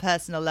similar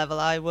personal level,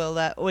 I will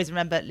always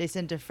remember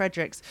Lucinda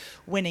Fredericks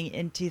winning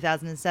in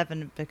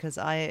 2007, because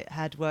I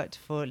had worked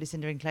for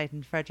Lucinda and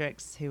Clayton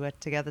Fredericks, who were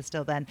together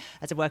still then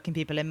as a working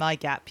people in my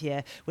gap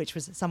year, which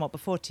was somewhat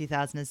before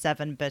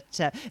 2007, but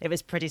it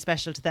was pretty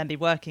special to then be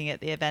working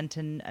at the event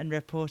and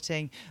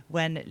reporting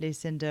when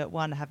Lucinda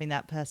won, having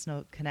that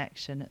personal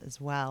connection as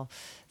well.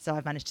 So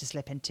I've managed to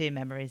slip in two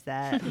memories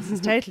there. This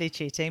is totally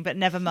cheating, but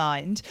never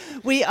mind.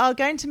 We are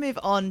going to move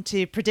on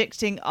to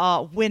predicting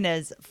our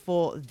winners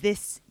for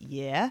this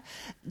year.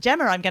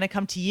 Gemma, I'm going to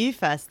come to you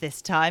first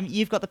this time.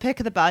 You've got the pick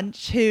of the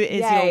bunch. Who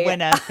is your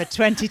winner for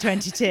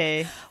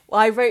 2022? Well,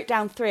 I wrote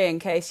down 3 in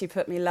case you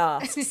put me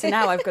last. So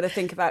now I've got to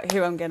think about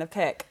who I'm going to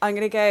pick. I'm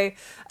going to go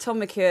Tom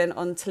McEwen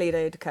on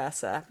Toledo de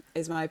Cursa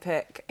is my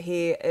pick.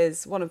 He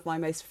is one of my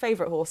most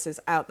favourite horses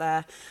out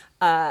there.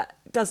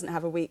 Doesn't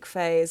have a weak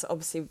phase.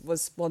 Obviously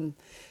was won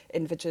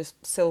individual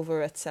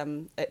silver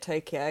at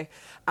Tokyo.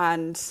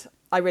 And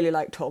I really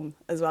like Tom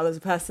as well as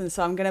a person.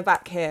 So I'm going to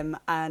back him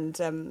and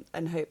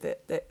hope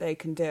that they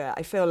can do it.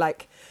 I feel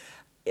like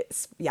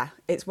it's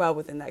well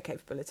within their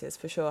capabilities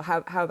for sure.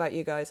 How about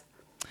you guys?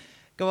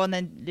 Go on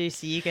then,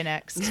 Lucy, you go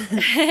next.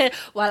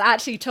 Well,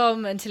 actually,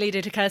 Tom and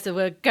Toledo de Cursa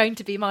were going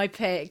to be my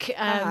pick,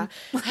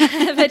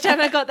 but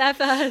Gemma got there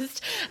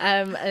first.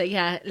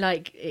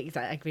 Exactly,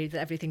 I agree with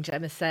everything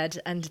Gemma said.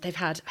 And they've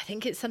had, I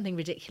think it's something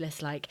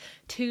ridiculous, like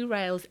 2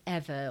 rails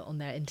ever on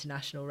their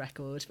international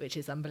record, which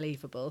is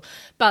unbelievable.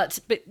 But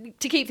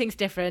to keep things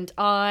different,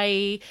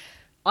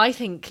 I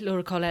think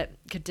Laura Collett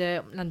could do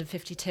it, London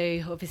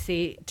 52.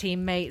 Obviously,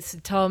 teammates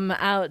Tom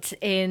out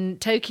in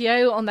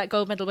Tokyo on that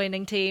gold medal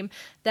winning team.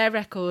 Their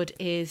record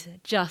is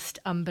just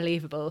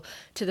unbelievable,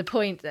 to the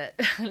point that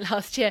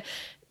last year,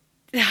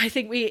 I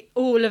think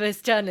all of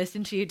us journalists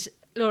interviewed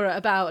Laura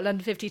about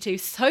London 52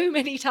 so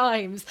many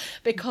times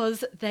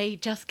because they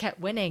just kept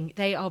winning.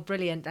 They are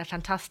brilliant. They're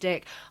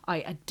fantastic. I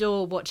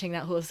adore watching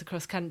that horse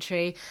across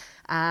country.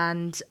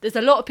 And there's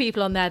a lot of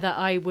people on there that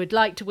I would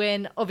like to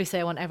win. Obviously,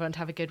 I want everyone to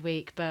have a good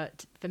week.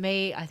 But for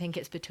me, I think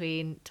it's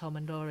between Tom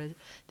and Laura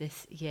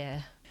this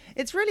year.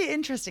 It's really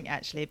interesting,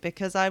 actually,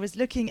 because I was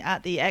looking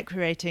at the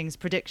EquiRatings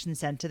Prediction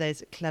Centre,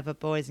 those clever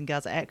boys and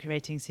girls at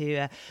EquiRatings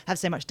who have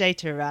so much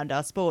data around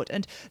our sport.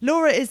 And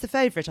Laura is the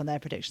favourite on their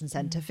Prediction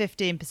Centre,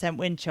 15%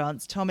 win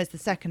chance. Tom is the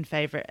second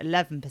favourite,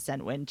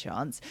 11% win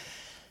chance.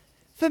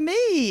 For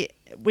me,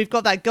 we've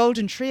got that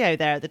golden trio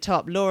there at the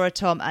top, Laura,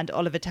 Tom and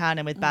Oliver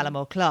Townend with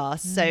Ballamore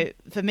Class. So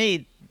for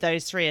me,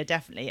 those 3 are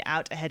definitely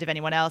out ahead of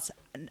anyone else.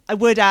 And I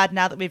would add,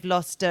 now that we've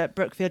lost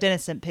Brookfield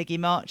Innocent, Piggy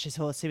March's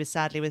horse, who was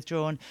sadly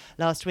withdrawn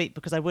last week,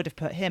 because I would have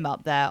put him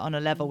up there on a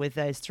level with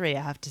those 3,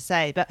 I have to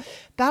say. But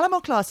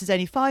Ballamore Class is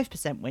only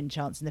 5% win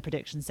chance in the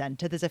Prediction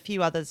Centre. There's a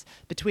few others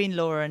between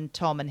Laura and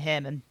Tom and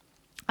him, and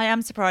I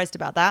am surprised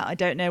about that. I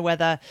don't know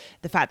whether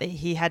the fact that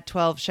he had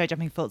 12 show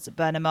jumping faults at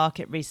Burnham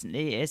Market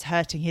recently is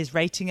hurting his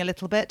rating a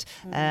little bit,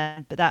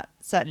 but that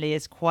certainly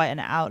is quite an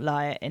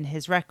outlier in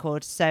his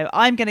record. So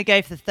I'm going to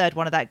go for the third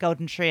one of that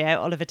golden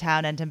trio, Oliver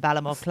Townend and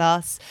Ballamore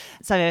Class.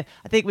 So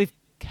I think we've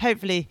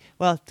hopefully,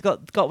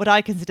 got what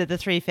I consider the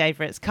three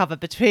favourites covered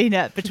between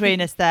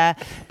us there.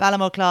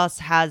 Ballamore Class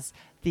has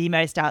the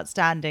most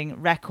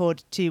outstanding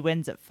record, 2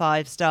 wins at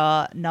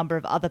 5-star, number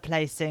of other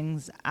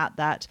placings at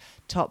that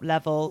top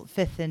level,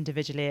 5th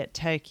individually at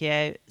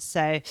Tokyo.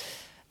 So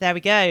there we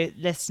go,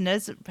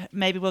 listeners.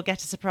 Maybe we'll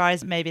get a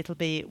surprise. Maybe it'll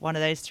be one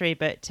of those three.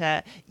 But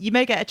you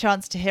may get a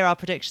chance to hear our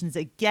predictions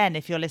again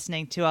if you're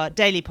listening to our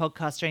daily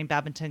podcast during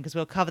badminton, because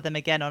we'll cover them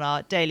again on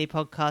our daily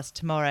podcast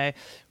tomorrow,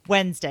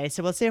 Wednesday.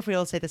 So we'll see if we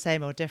all say the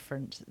same or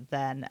different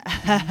then.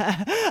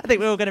 I think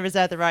we're all going to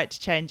reserve the right to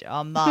change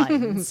our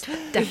minds.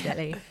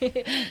 Definitely.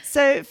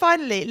 So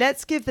finally,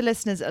 let's give the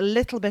listeners a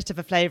little bit of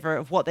a flavour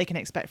of what they can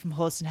expect from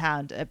Horse and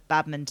Hound at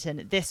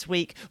badminton this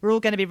week. We're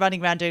all going to be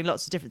running around doing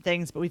lots of different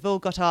things, but we've all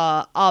got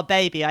our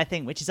baby, I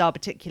think, which is our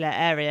particular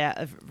area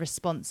of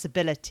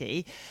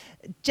responsibility.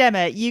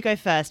 Gemma, you go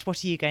first.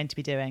 What are you going to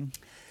be doing?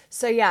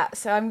 So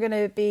I'm going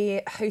to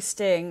be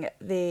hosting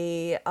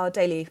our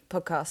daily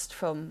podcast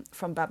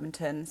from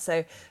badminton.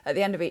 So at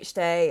the end of each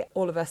day,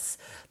 all of us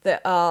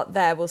that are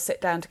there will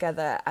sit down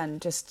together and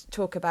just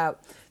talk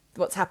about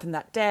what's happened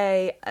that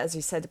day. As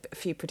you said, a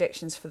few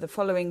predictions for the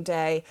following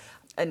day.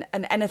 And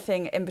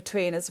anything in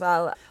between as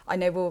well. I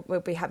know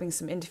we'll be having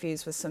some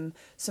interviews with some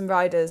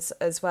riders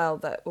as well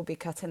that will be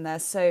cut in there.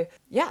 So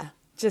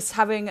just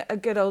having a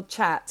good old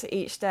chat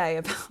each day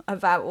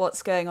about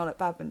what's going on at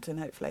badminton,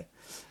 hopefully.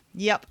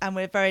 Yep, and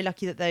we're very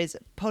lucky that those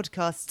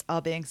podcasts are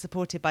being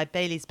supported by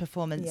Bailey's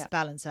Performance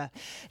Balancer.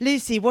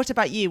 Lucy, what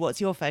about you? What's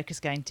your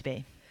focus going to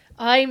be?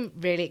 I'm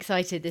really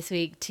excited this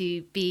week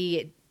to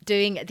be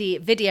doing the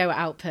video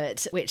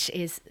output, which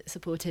is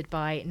supported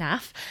by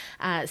NAF.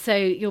 So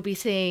you'll be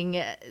seeing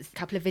a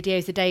couple of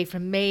videos a day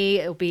from me.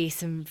 It'll be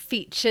some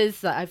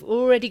features that I've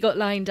already got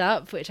lined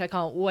up, which I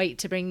can't wait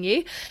to bring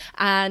you,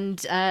 and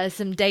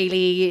some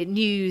daily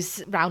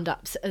news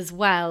roundups as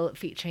well,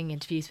 featuring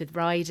interviews with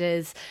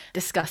riders,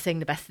 discussing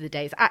the best of the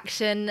day's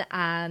action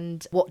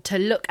and what to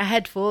look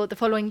ahead for the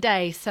following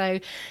day. So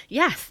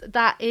yes,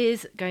 that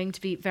is going to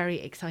be very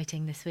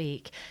exciting this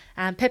week.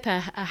 And Pippa,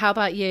 how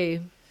about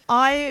you?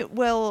 I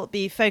will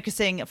be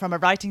focusing from a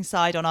writing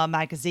side on our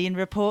magazine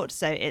report.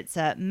 So it's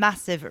a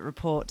massive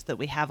report that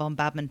we have on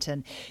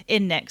badminton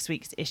in next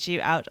week's issue,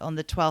 out on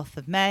the 12th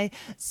of May.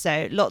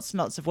 So lots and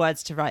lots of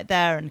words to write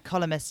there and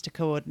columnists to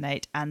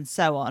coordinate and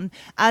so on.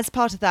 As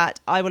part of that,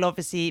 I will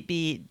obviously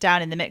be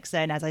down in the mix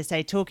zone, as I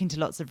say, talking to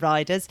lots of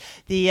riders.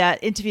 The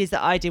interviews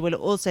that I do will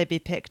also be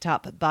picked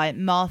up by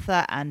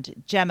Martha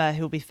and Gemma,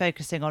 who will be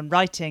focusing on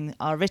writing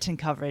our written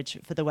coverage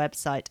for the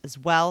website as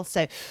well.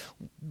 So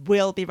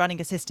we'll be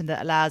running a system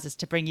that allows us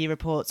to bring you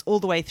reports all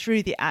the way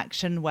through the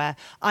action, where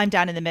I'm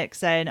down in the mix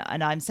zone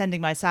and I'm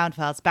sending my sound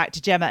files back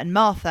to Gemma and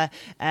Martha,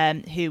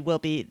 who will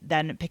be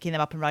then picking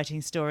them up and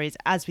writing stories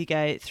as we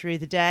go through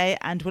the day.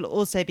 And we'll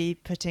also be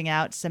putting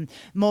out some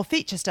more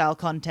feature style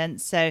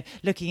content, so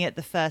looking at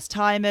the first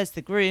timers,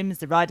 the grooms,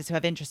 the riders who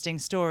have interesting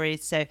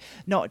stories, so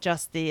not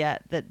just the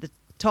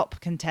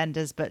top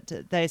contenders, but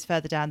those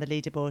further down the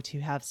leaderboard who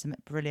have some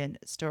brilliant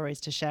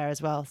stories to share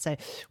as well. So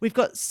we've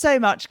got so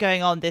much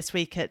going on this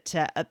week at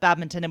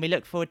badminton, and we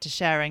look forward to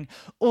sharing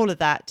all of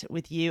that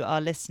with you, our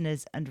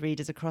listeners and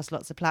readers, across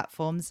lots of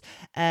platforms.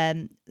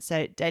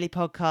 So daily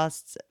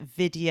podcasts,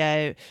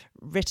 video,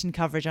 written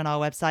coverage on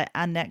our website,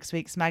 and next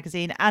week's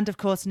magazine, and of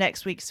course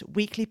next week's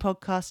weekly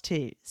podcast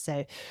too.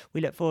 So we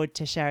look forward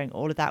to sharing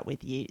all of that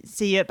with you.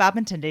 See you at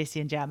badminton,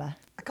 Lucy and Gemma.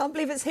 I can't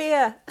believe it's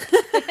here.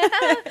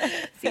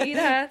 See you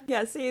there.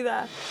 Yeah, see you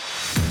there.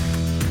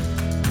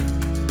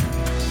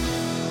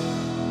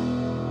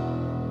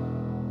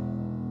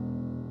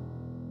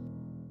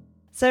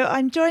 So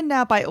I'm joined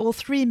now by all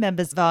three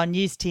members of our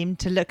news team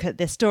to look at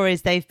the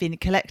stories they've been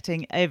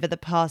collecting over the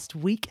past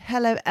week.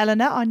 Hello,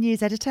 Eleanor, our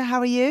news editor. How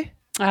are you?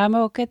 I'm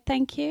all good,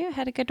 thank you.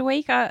 Had a good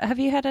week. Have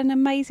you had an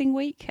amazing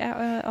week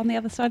on the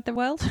other side of the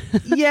world?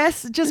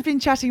 Yes, just been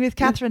chatting with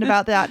Catherine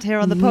about that here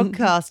on the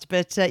podcast.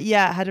 But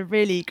had a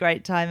really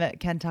great time at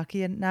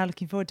Kentucky, and now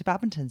looking forward to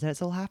badminton. So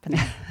it's all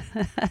happening.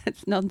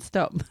 It's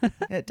non-stop.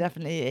 It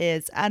definitely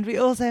is. And we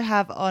also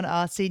have on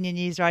our senior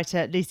news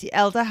writer, Lucy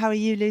Elder. How are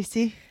you,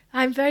 Lucy?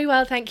 I'm very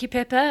well, thank you,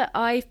 Pippa.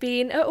 I've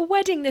been at a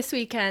wedding this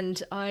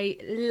weekend. I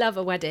love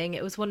a wedding.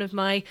 It was one of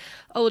my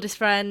oldest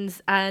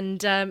friends,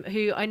 and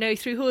who I know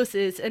through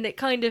horses, and it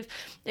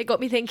got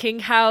me thinking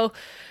how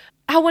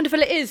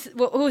wonderful it is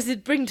what horses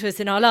bring to us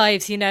in our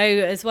lives, you know,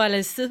 as well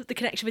as the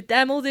connection with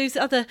them, all those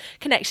other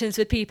connections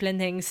with people and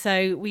things.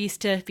 So we used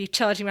to be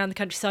charging around the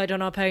countryside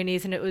on our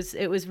ponies, and it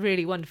was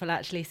really wonderful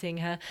actually seeing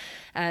her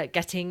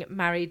getting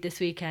married this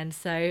weekend.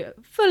 So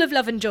full of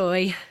love and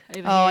joy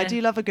over here. I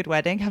do love a good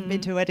wedding. Haven't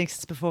been to a wedding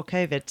since before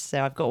COVID,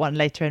 so I've got one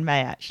later in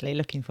May actually.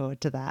 Looking forward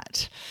to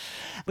that.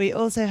 We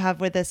also have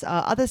with us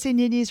our other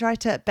senior news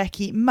writer,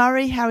 Becky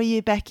Murray. How are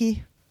you,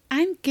 Becky?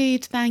 I'm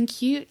good,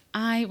 thank you.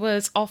 I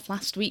was off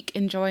last week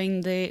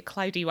enjoying the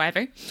cloudy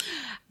weather.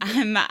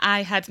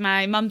 I had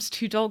my mum's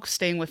 2 dogs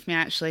staying with me,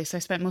 actually, so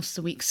I spent most of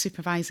the week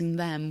supervising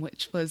them,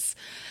 which was,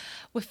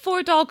 with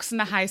 4 dogs in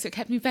the house, it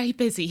kept me very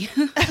busy.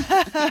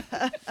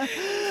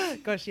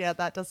 Gosh, yeah,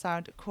 that does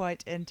sound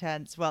quite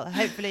intense. Well,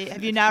 hopefully,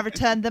 have you now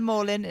returned them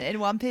all in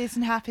one piece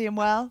and happy and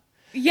well?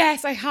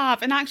 Yes, I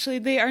have. And actually,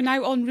 they are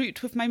now en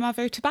route with my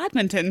mother to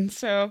Badminton.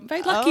 So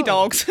very lucky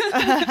dogs.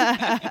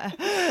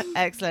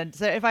 Excellent.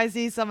 So if I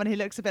see someone who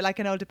looks a bit like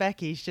an older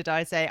Becky, should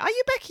I say, are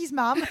you Becky's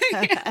mum?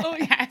 Oh,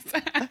 yes.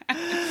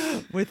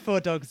 With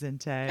 4 dogs in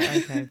tow.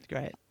 Okay,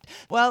 great.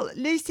 Well,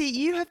 Lucy,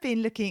 you have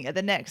been looking at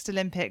the next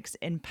Olympics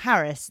in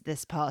Paris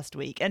this past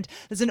week, and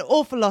there's an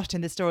awful lot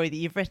in the story that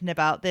you've written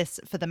about this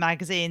for the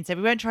magazine, so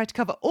we won't try to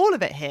cover all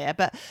of it here,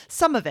 but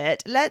some of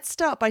it. Let's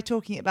start by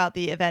talking about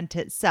the event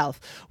itself.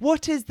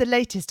 What is the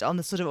latest on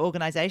the sort of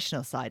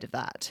organisational side of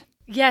that?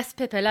 Yes,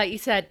 Pippa, like you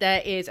said,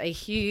 there is a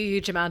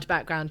huge amount of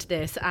background to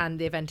this and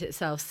the event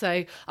itself.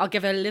 So I'll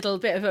give a little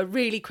bit of a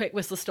really quick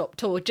whistle-stop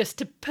tour just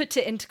to put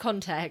it into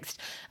context.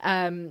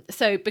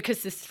 So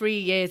because there's 3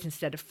 years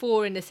instead of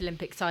 4 in this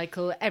Olympic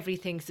cycle,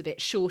 everything's a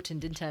bit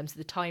shortened in terms of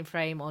the time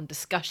frame on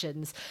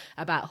discussions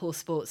about horse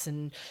sports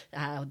and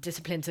how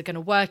disciplines are going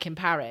to work in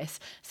Paris.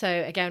 So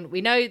again,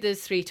 we know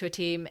there's 3 to a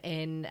team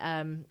in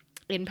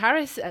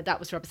Paris. That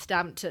was rubber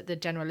stamped at the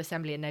General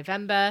Assembly in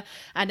November,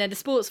 and then the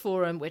Sports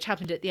Forum, which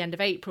happened at the end of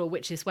April,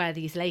 which is where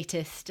these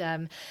latest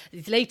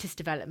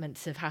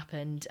developments have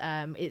happened.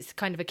 It's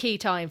kind of a key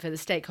time for the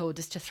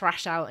stakeholders to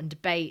thrash out and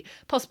debate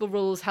possible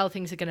rules, how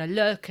things are going to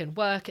look and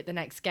work at the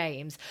next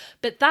games.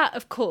 But that,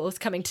 of course,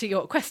 coming to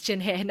your question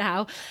here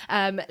now,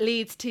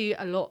 leads to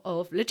a lot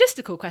of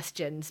logistical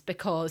questions,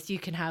 because you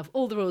can have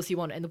all the rules you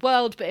want in the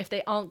world, but if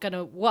they aren't going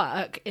to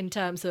work in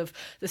terms of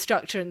the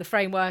structure and the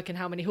framework and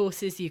how many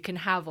horses you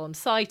can have on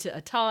site at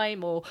a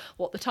time, or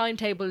what the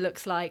timetable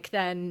looks like,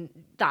 then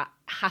that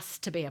has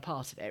to be a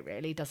part of it,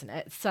 really, doesn't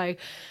it? So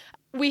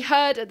we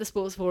heard at the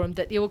Sports Forum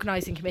that the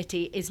organising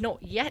committee is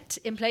not yet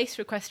in place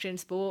for equestrian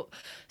sport.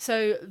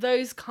 So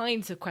those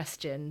kinds of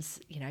questions,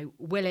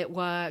 will it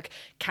work?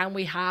 Can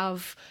we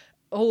have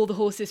all the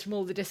horses from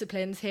all the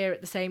disciplines here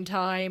at the same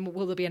time?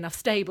 Will there be enough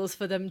stables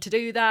for them to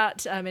do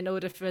that in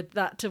order for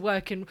that to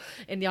work in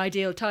the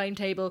ideal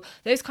timetable?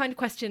 Those kind of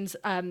questions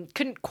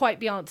couldn't quite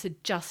be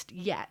answered just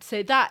yet.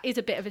 So that is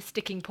a bit of a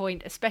sticking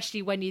point,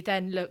 especially when you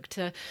then look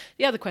to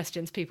the other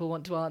questions people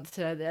want to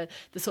answer,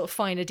 the sort of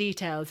finer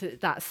details.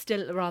 That's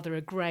still rather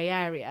a grey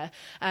area.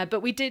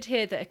 But we did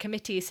hear that a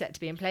committee is set to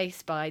be in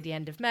place by the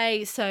end of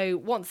May. So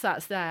once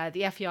that's there,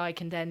 the FEI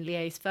can then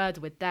liaise further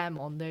with them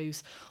on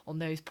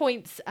those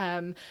points.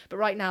 But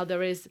right now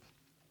there is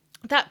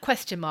that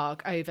question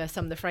mark over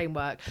some of the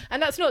framework.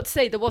 And that's not to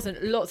say there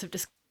wasn't lots of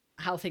discussion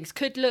how things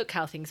could look,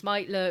 how things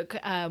might look,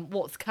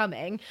 what's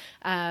coming.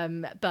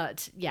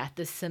 But yeah,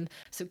 there's some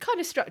kind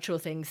of structural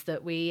things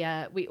that we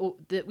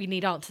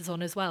need answers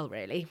on as well,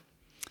 really.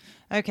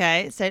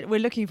 Okay, so we're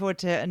looking forward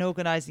to an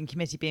organising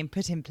committee being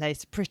put in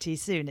place pretty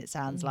soon, it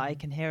sounds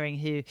like, and hearing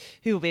who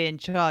will be in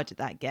charge at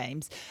that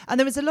Games. And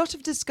there was a lot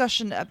of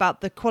discussion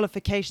about the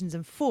qualifications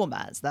and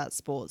formats, that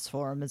Sports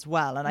Forum as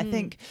well. And I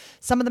think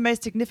some of the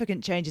most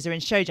significant changes are in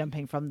show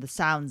jumping from the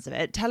sounds of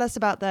it. Tell us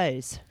about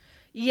those.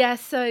 Yeah,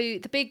 so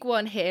the big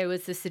one here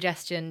was the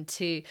suggestion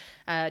to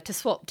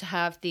swap to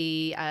have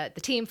the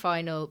team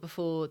final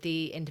before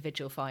the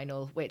individual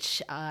final,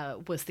 which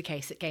was the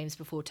case at Games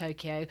before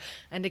Tokyo,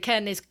 and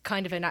again is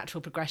kind of a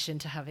natural progression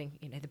to having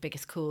the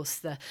biggest course,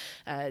 the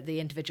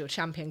individual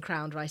champion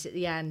crowned right at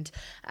the end.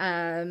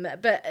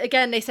 But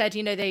again, they said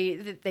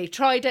they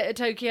tried it at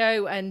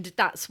Tokyo, and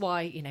that's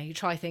why you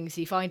try things,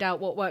 you find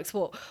out what works,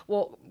 what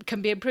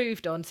can be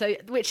improved on. So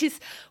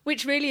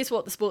which really is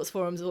what the Sports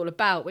Forum is all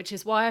about, which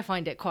is why I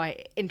find it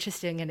quite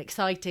interesting and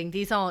exciting.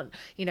 These aren't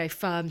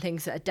firm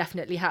things that are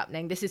definitely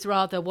happening. This is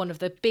rather one of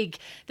the big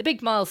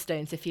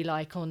milestones, if you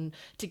like, on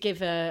to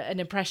give an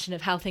impression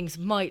of how things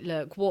might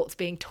look, what's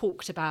being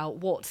talked about,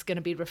 what's going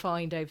to be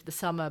refined over the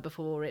summer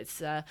before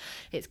it's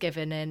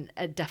given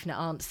a definite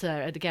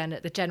answer again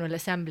at the General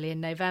Assembly in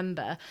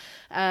November.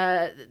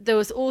 There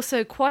was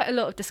also quite a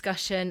lot of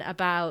discussion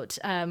about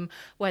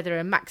whether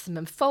a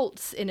maximum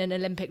faults in an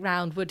Olympic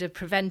round would have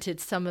prevented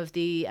some of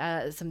the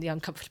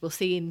uncomfortable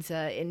scenes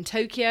in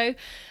Tokyo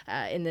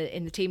in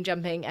the team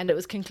jumping, and it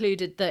was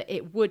concluded that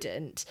it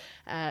wouldn't,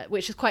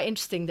 which is quite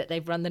interesting that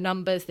they've run the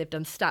numbers, they've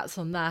done stats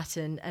on that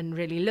and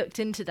really looked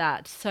into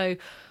that. So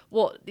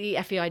what the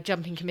FEI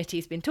Jumping Committee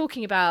has been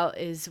talking about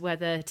is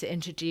whether to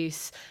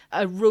introduce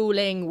a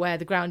ruling where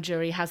the ground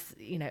jury has,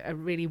 a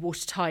really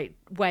watertight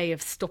way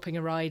of stopping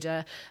a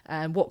rider,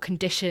 what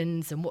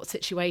conditions and what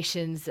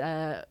situations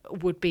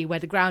would be where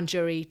the ground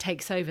jury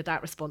takes over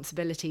that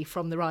responsibility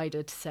from the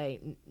rider to say,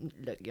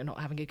 look, you're not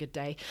having a good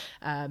day,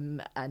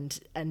 and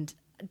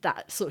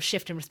that sort of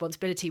shift in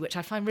responsibility, which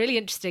I find really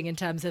interesting in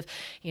terms of,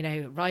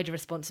 rider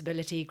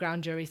responsibility,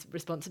 ground jury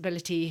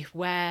responsibility,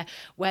 where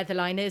the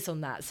line is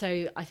on that.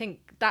 So I think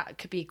that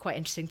could be quite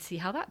interesting to see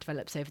how that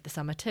develops over the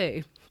summer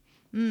too.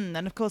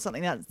 And of course,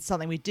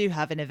 something we do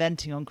have in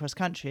eventing on cross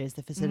country is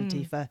the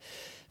facility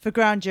for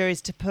ground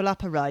juries to pull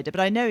up a rider. But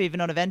I know even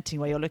on eventing,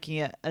 where you're looking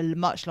at a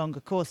much longer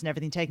course and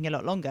everything taking a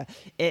lot longer,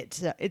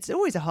 it's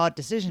always a hard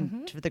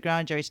decision for the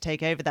ground jury to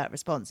take over that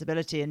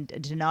responsibility and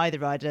deny the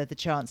rider the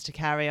chance to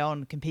carry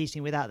on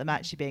competing without them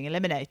actually being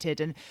eliminated.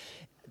 And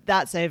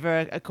that's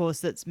over a course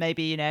that's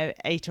maybe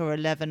 8 or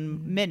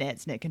 11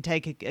 minutes, and it can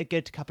take a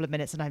good couple of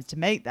minutes sometimes to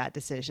make that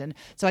decision.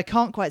 So I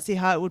can't quite see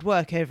how it would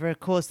work over a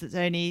course that's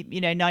only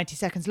 90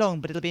 seconds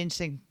long, but it'll be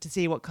interesting to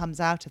see what comes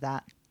out of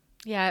that.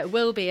 Yeah, it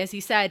will be. As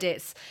you said,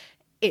 it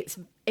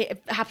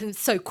happens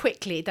so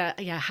quickly that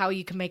how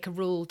you can make a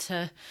rule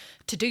to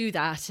do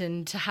that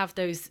and to have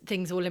those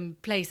things all in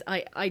place,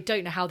 I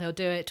don't know how they'll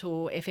do it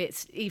or if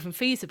it's even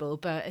feasible,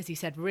 but as you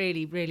said,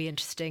 really, really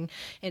interesting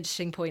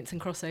points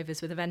and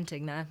crossovers with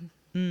eventing there.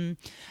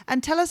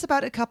 And tell us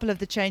about a couple of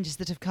the changes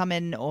that have come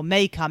in, or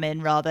may come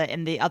in rather,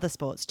 in the other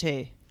sports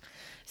too.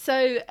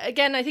 So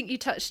again, I think you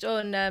touched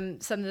on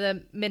some of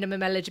the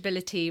minimum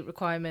eligibility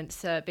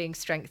requirements being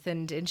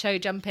strengthened in show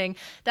jumping.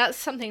 That's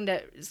something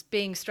that's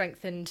being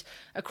strengthened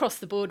across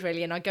the board,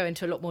 really, and I go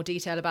into a lot more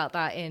detail about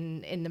that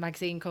in the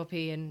magazine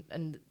copy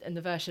and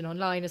the version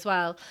online as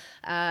well.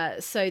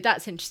 So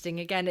that's interesting.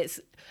 Again, it's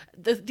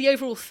the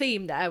overall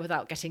theme there,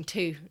 without getting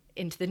too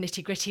into the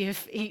nitty-gritty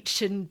of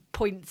each and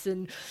points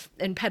and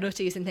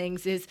penalties and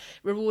things, is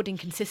rewarding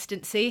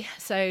consistency.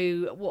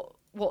 So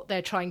what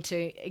they're trying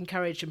to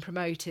encourage and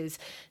promote is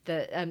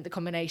that the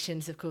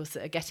combinations, of course,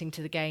 that are getting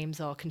to the games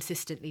are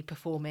consistently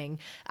performing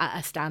at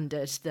a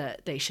standard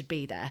that they should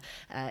be there,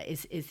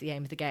 is the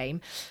aim of the game.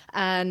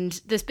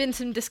 And there's been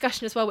some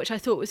discussion as well, which I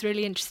thought was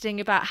really interesting,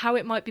 about how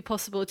it might be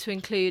possible to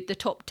include the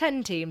top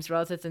 10 teams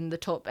rather than the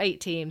top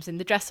 8 teams in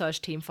the dressage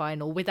team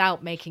final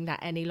without making that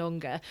any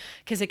longer.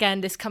 Because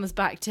again, this comes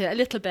back to a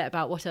little bit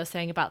about what I was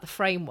saying about the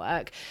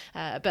framework,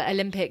 but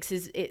Olympics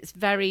it's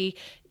very...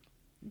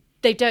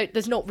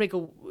 there's not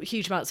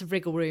huge amounts of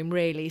wriggle room,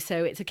 really.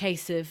 So it's a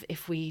case of,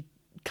 if we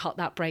cut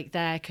that break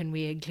there, can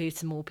we include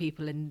some more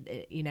people, and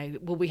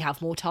will we have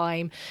more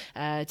time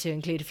to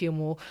include a few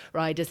more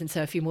riders, and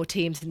so a few more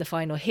teams in the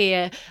final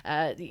here?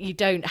 You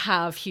don't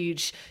have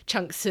huge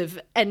chunks of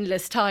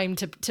endless time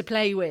to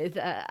play with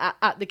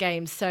at the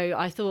games. So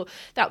I thought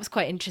that was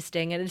quite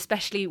interesting, and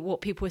especially what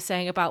people were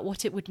saying about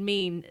what it would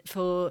mean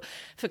for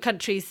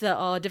countries that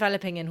are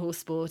developing in horse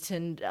sport,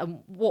 and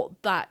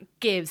what that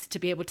gives to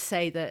be able to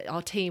say that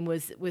our team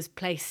was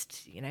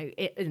placed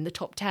in the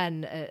top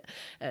 10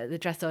 at the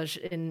dressage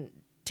in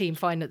team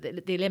final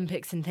at the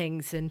Olympics and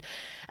things,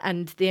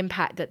 and the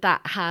impact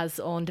that has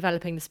on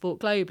developing the sport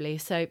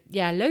globally. So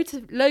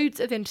loads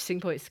of interesting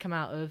points to come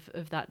out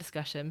of that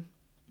discussion.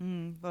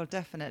 Well,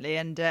 definitely.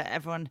 And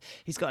everyone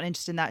who's got an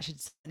interest in that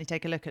should certainly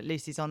take a look at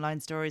Lucy's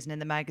online stories and in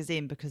the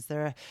magazine, because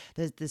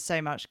there's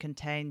so much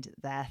contained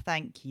there.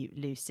 Thank you,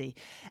 Lucy.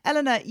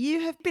 Eleanor,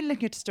 you have been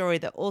looking at a story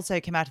that also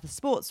came out of the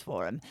Sports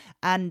Forum,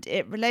 and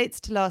it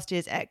relates to last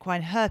year's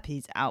equine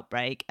herpes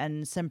outbreak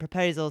and some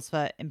proposals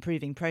for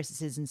improving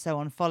processes and so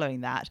on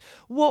following that.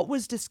 What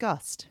was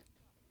discussed?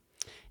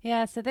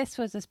 Yeah, so this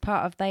was as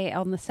part of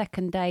on the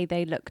second day,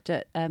 they looked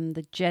at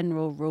the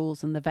general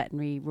rules and the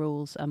veterinary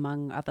rules,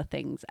 among other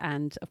things.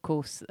 And of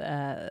course,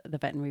 the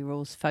veterinary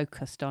rules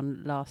focused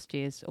on last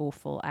year's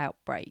awful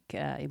outbreak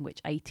in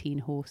which 18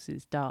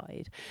 horses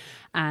died.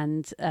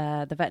 And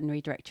the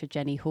veterinary director,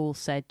 Jenny Hall,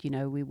 said,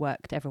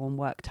 everyone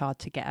worked hard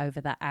to get over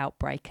that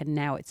outbreak, and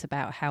now it's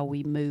about how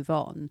we move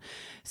on.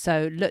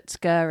 So Lutz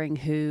Goering,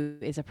 who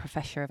is a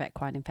professor of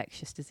equine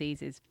infectious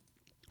diseases,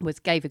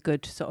 gave a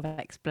good sort of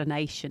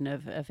explanation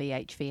of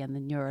EHV and the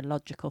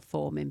neurological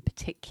form in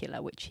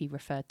particular, which he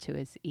referred to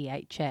as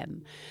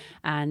EHM.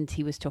 And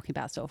he was talking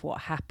about sort of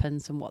what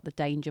happens and what the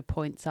danger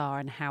points are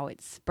and how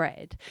it's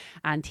spread.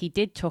 And he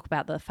did talk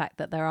about the fact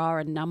that there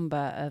are a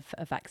number of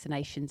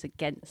vaccinations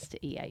against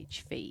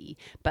EHV,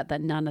 but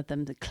that none of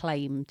them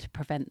claim to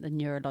prevent the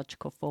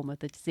neurological form of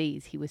the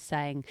disease. He was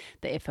saying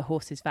that if a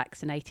horse is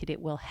vaccinated,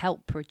 it will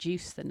help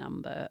reduce the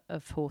number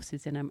of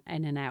horses in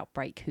an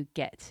outbreak who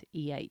get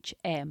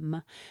EHM,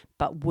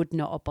 but would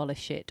not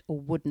abolish it or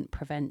wouldn't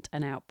prevent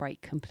an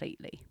outbreak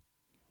completely.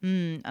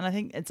 And I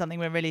think it's something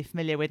we're really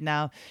familiar with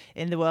now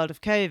in the world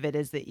of COVID,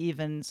 is that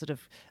even sort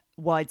of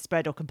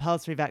widespread or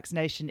compulsory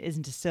vaccination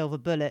isn't a silver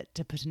bullet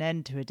to put an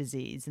end to a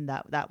disease. And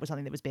that was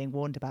something that was being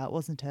warned about,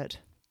 wasn't it?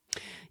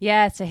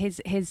 Yeah, so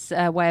his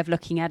way of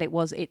looking at it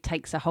was it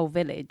takes a whole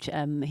village.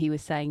 He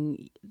was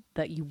saying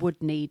that you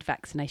would need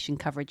vaccination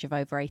coverage of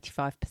over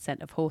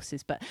 85% of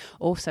horses, but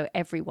also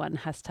everyone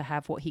has to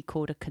have what he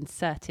called a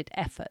concerted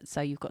effort.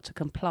 So you've got to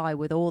comply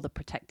with all the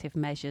protective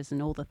measures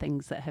and all the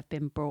things that have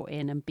been brought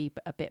in and be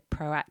a bit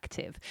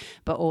proactive,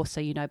 but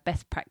also,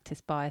 best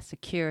practice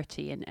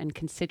biosecurity and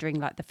considering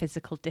like the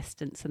physical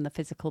distance and the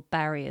physical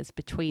barriers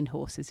between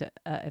horses at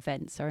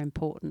events are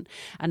important.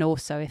 And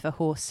also if a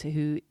horse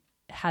who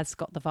has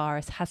got the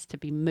virus has to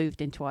be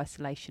moved into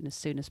isolation as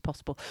soon as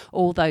possible.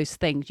 All those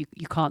things,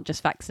 you can't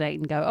just vaccinate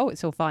and go, oh,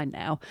 it's all fine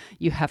now.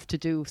 You have to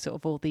do sort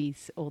of all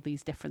these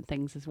different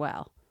things as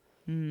well.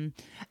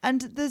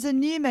 And there's a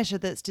new measure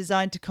that's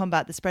designed to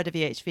combat the spread of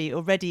EHV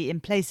already in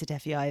place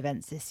at FEI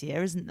events this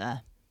year, isn't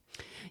there?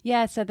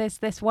 Yeah, so there's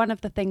this, one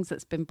of the things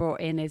that's been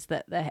brought in is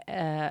that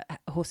the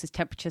horses'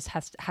 temperatures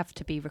have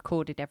to be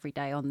recorded every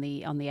day on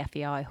the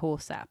FEI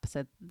horse app.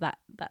 So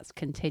that's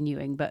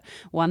continuing. But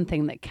one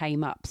thing that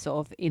came up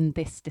sort of in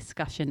this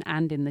discussion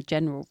and in the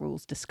general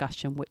rules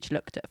discussion, which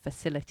looked at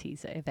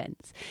facilities at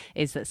events,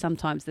 is that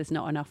sometimes there's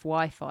not enough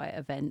Wi-Fi at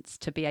events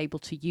to be able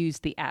to use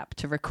the app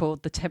to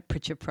record the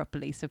temperature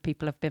properly. So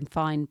people have been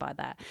fined by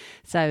that.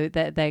 So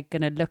they're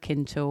going to look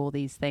into all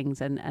these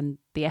things, and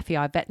the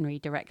FEI veterinary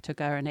director,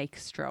 Göran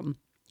Ekstrom,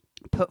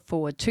 put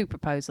forward two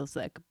proposals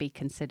that could be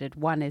considered.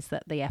 One is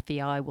that the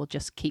FEI will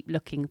just keep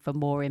looking for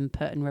more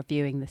input and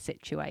reviewing the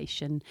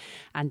situation,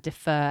 and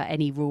defer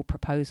any rule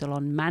proposal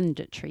on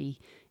mandatory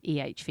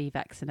EHV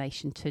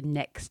vaccination to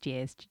next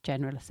year's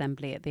General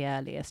Assembly at the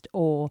earliest,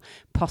 or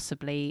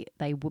possibly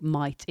they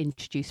might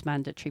introduce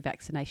mandatory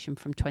vaccination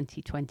from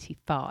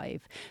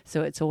 2025.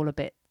 So it's all a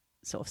bit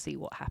sort of see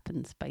what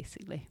happens,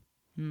 basically.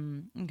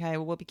 Okay,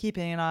 well, we'll be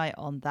keeping an eye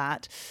on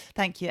that.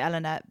 Thank you,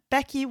 Eleanor.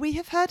 Becky, we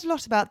have heard a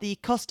lot about the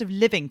cost of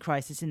living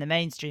crisis in the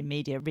mainstream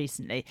media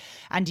recently,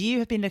 and you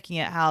have been looking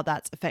at how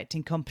that's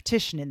affecting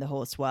competition in the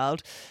horse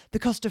world. The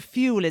cost of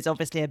fuel is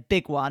obviously a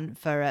big one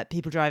for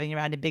people driving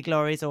around in big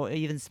lorries or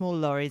even small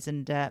lorries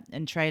and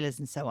trailers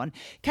and so on.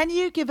 Can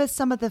you give us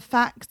some of the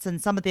facts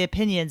and some of the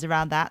opinions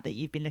around that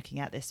you've been looking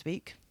at this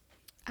week?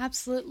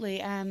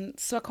 Absolutely.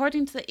 So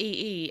according to the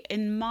AE,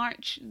 in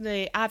March,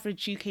 the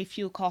average UK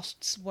fuel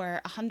costs were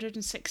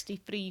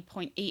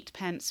 163.8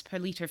 pence per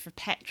litre for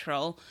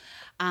petrol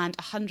and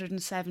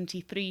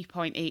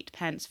 173.8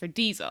 pence for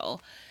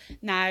diesel.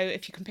 Now,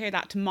 if you compare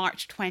that to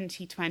March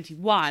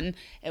 2021,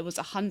 it was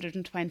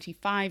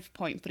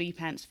 125.3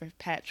 pence for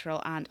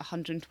petrol and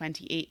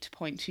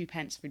 128.2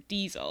 pence for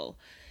diesel.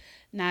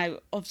 Now,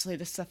 obviously,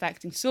 this is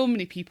affecting so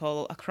many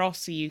people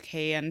across the UK,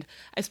 and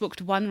I spoke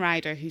to one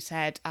rider who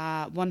said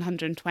a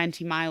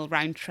 120-mile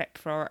round trip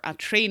for a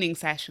training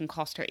session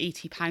cost her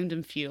 £80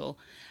 in fuel,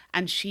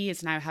 and she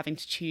is now having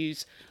to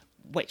choose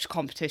which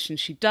competition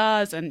she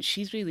does, and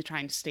she's really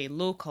trying to stay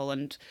local,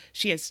 and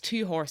she has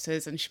 2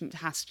 horses and she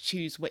has to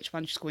choose which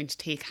one she's going to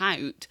take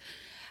out.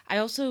 I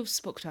also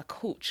spoke to a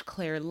coach,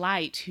 Claire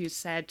Light, who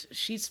said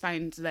she's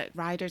found that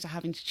riders are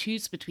having to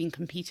choose between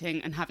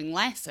competing and having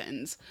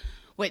lessons,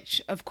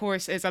 which of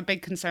course is a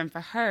big concern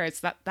for her,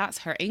 is that's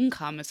her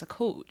income as a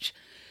coach.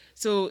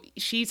 So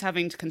she's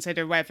having to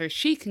consider whether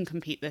she can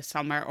compete this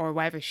summer or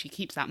whether she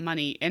keeps that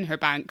money in her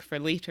bank for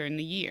later in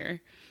the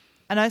year.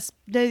 And I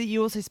know that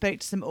you also spoke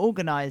to some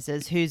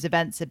organisers whose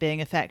events are being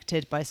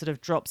affected by sort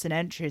of drops in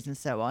entries and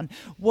so on.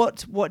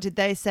 What did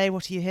they say?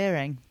 What are you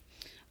hearing?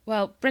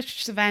 Well,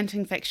 British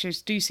eventing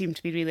fixtures do seem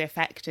to be really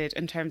affected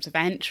in terms of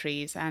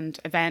entries, and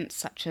events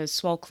such as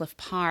Swalcliffe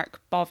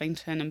Park,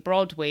 Bovington and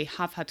Broadway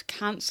have had to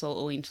cancel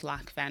owing to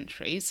lack of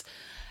entries.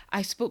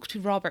 I spoke to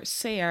Robert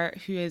Sayer,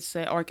 who is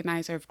the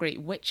organiser of Great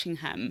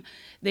Witchingham.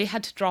 They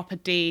had to drop a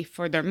day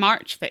for their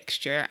March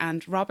fixture,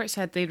 and Robert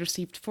said they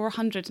received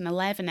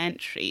 411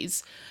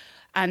 entries.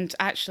 And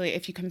actually,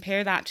 if you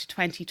compare that to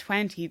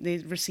 2020, they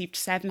received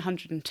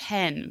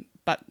 710,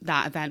 but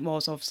that event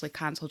was obviously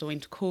cancelled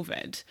owing to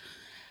COVID.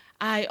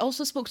 I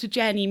also spoke to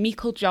Jenny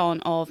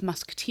Meiklejohn of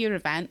Musketeer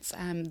Events.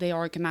 They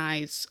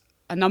organise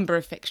a number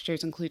of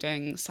fixtures,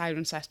 including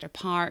Cirencester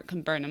Park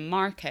and Burnham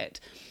Market.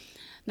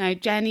 Now,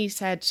 Jenny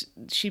said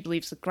she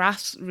believes the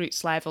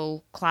grassroots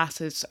level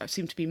classes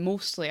seem to be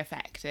mostly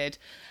affected,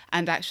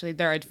 and actually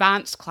their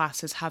advanced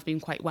classes have been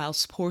quite well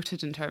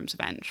supported in terms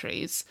of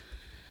entries.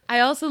 I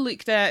also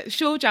looked at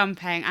show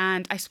jumping,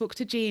 and I spoke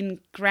to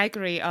Jane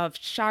Gregory of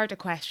Sharn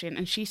Equestrian,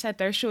 and she said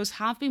their shows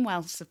have been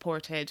well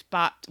supported,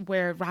 but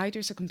where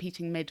riders are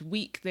competing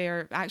midweek,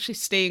 they're actually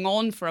staying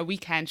on for a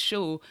weekend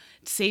show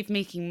to save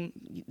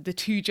making the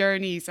 2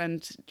 journeys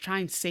and try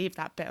and save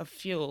that bit of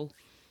fuel.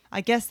 I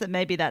guess that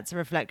maybe that's a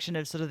reflection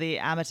of sort of the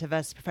amateur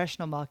versus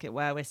professional market,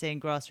 where we're seeing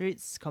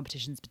grassroots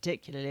competitions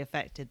particularly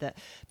affected, that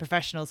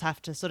professionals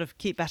have to sort of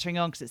keep battering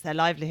on because it's their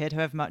livelihood,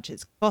 however much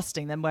it's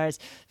costing them. Whereas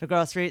for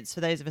grassroots, for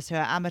those of us who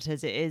are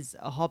amateurs, it is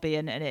a hobby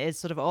and it is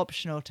sort of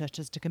optional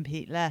to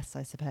compete less,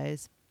 I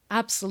suppose.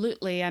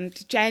 Absolutely,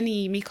 and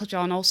Jenny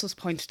Meiklejohn also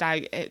pointed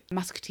out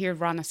Musketeer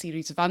run a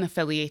series of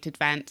unaffiliated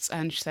events,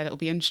 and she said it'll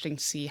be interesting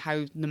to see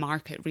how the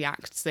market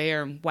reacts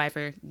there and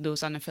whether those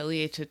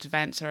unaffiliated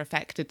events are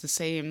affected the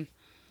same.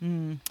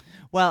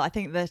 Well, I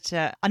think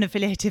that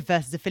unaffiliated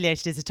versus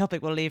affiliated is a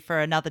topic we'll leave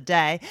for another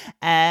day.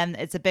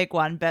 It's a big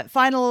one. But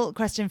final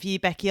question for you,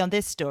 Becky, on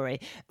this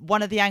story.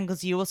 One of the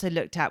angles you also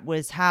looked at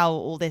was how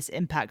all this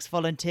impacts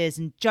volunteers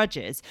and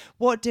judges.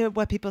 What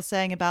were people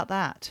saying about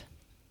that?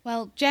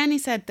 Well, Jenny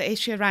said the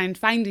issue around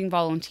finding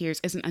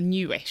volunteers isn't a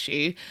new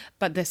issue,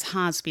 but this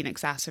has been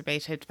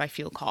exacerbated by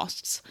fuel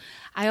costs.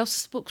 I also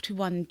spoke to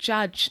one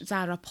judge,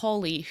 Zara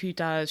Polly, who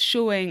does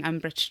showing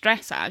and British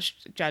dressage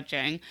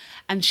judging,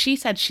 and she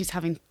said she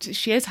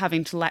is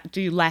having to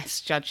do less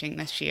judging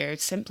this year.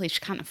 Simply, she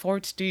can't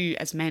afford to do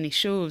as many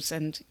shows,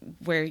 and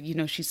where,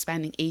 she's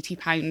spending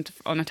 £80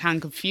 on a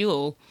tank of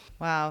fuel.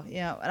 Wow,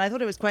 yeah. And I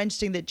thought it was quite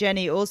interesting that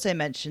Jenny also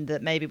mentioned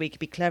that maybe we could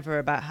be clever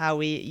about how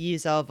we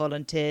use our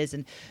volunteers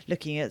and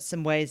looking at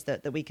some ways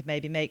that we could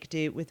maybe make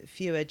do with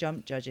fewer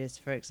jump judges,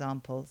 for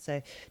example.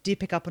 So do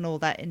pick up on all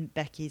that in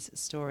Becky's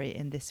story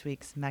in this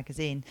week's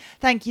magazine.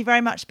 Thank you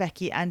very much,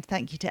 Becky, and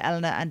thank you to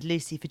Eleanor and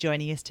Lucy for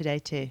joining us today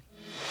too.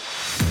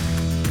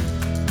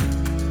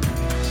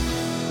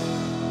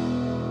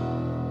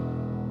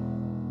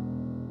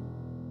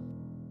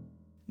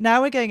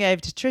 Now we're going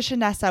over to Tricia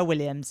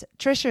Nassau-Williams.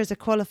 Tricia is a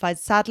qualified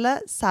saddler,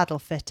 saddle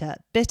fitter,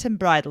 bit and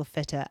bridle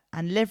fitter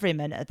and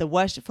liveryman at the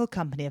Worshipful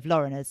Company of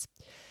Loriners.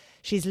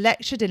 She's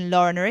lectured in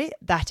lorinery,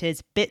 that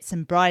is, bits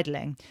and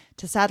bridling,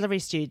 to saddlery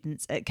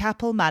students at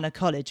Capel Manor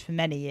College for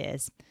many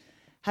years.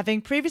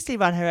 Having previously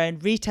run her own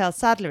retail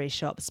saddlery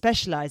shop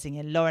specialising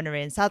in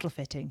lorinery and saddle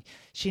fitting,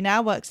 she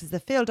now works as the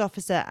field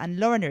officer and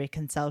lorinery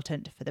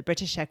consultant for the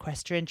British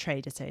Equestrian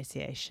Trade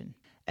Association.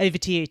 Over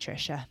to you,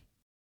 Tricia.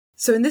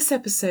 So in this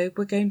episode,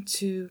 we're going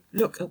to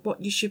look at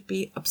what you should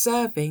be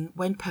observing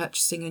when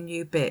purchasing a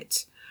new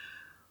bit.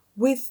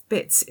 With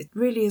bits, it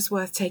really is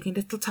worth taking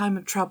little time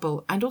and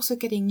trouble and also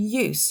getting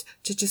used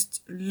to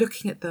just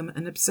looking at them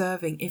and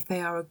observing if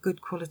they are a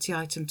good quality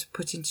item to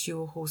put into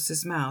your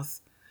horse's mouth.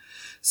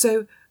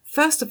 So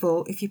first of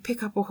all, if you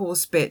pick up a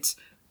horse bit,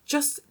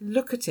 just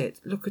look at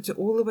it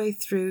all the way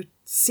through,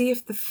 see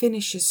if the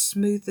finish is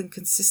smooth and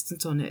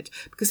consistent on it,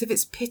 because if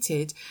it's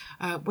pitted,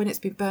 when it's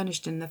been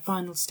burnished in the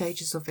final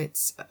stages of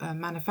its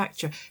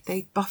manufacture,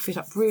 they buff it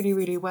up really,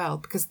 really well,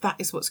 because that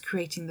is what's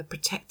creating the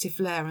protective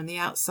layer on the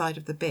outside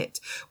of the bit,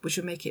 which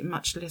will make it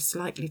much less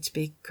likely to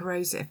be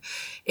corrosive.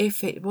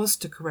 If it was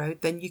to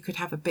corrode, then you could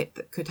have a bit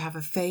that could have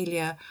a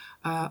failure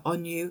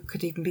on you,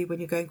 could even be when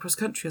you're going cross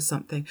country or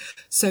something.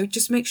 So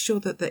just make sure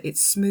that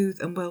it's smooth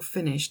and well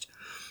finished.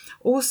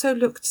 Also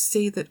look to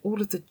see that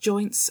all of the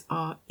joints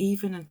are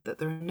even and that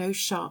there are no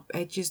sharp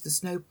edges,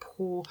 there's no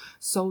poor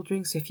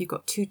soldering. So if you've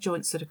got two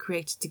joints that are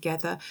created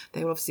together,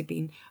 they've obviously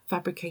been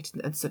fabricated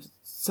and sort of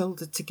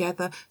soldered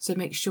together. So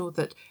make sure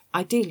that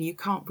ideally you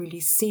can't really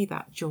see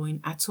that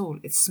joint at all.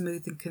 It's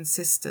smooth and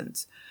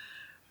consistent.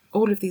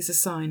 All of these are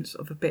signs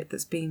of a bit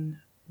that's been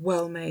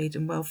well made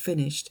and well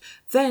finished.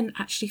 Then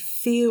actually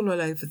feel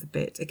all over the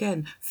bit.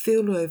 Again,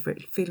 feel all over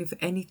it, feeling for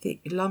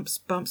anything, lumps,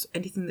 bumps,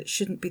 anything that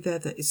shouldn't be there,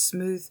 that is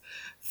smooth,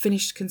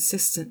 finished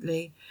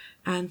consistently,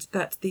 and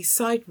that the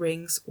side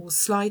rings or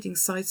sliding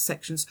side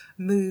sections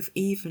move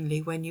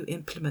evenly when you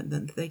implement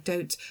them. They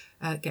don't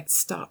get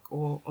stuck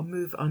or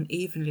move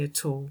unevenly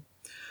at all.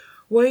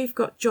 Where you've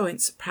got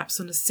joints,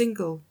 perhaps on a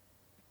single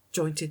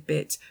jointed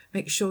bit,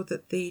 make sure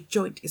that the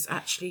joint is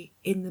actually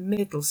in the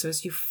middle, so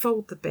as you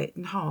fold the bit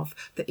in half,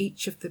 that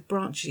each of the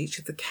branches, each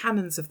of the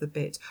cannons of the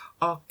bit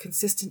are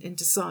consistent in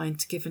design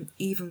to give an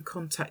even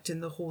contact in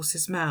the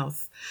horse's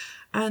mouth.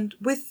 And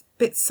with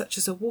bits such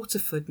as a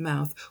Waterford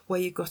mouth, where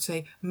you've got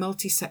a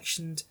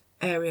multi-sectioned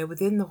area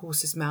within the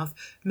horse's mouth,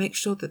 make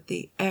sure that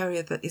the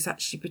area that is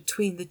actually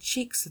between the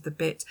cheeks of the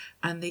bit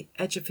and the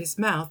edge of his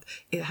mouth,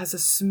 it has a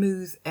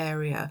smooth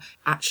area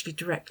actually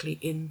directly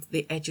in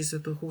the edges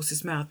of the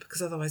horse's mouth,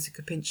 because otherwise it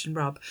could pinch and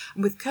rub.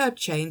 And with curb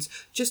chains,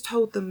 just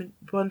hold them in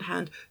one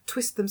hand,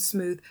 twist them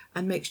smooth,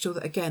 and make sure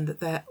that again that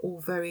they're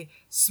all very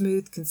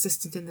smooth,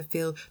 consistent in the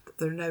feel, that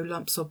there are no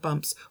lumps or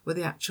bumps where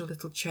the actual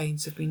little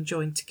chains have been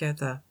joined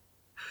together.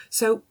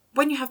 So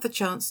when you have the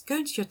chance, go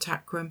into your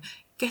tack room,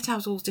 get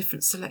out all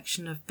different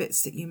selection of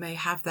bits that you may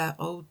have there,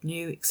 old,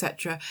 new,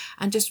 etc.,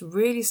 and just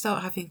really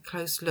start having a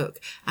close look,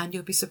 and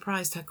you'll be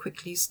surprised how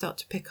quickly you start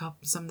to pick up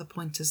some of the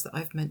pointers that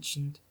I've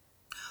mentioned.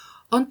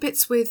 On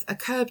bits with a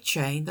curb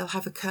chain, they'll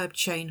have a curb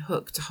chain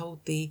hook to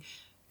hold the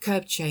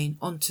curb chain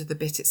onto the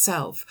bit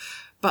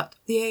itself, but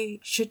they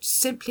should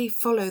simply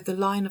follow the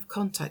line of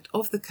contact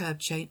of the curb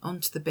chain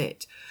onto the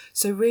bit.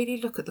 So really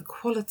look at the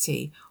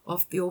quality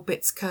of your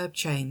bit's curb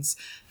chains.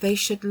 They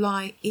should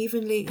lie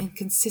evenly and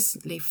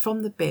consistently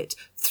from the bit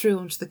through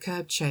onto the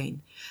curb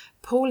chain.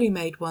 Poorly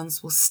made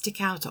ones will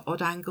stick out at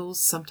odd angles,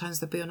 sometimes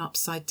they'll be on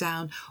upside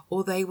down,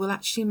 or they will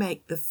actually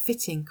make the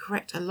fitting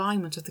correct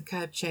alignment of the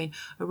curb chain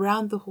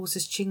around the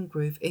horse's chin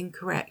groove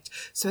incorrect.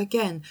 So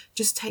again,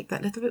 just take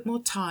that little bit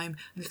more time,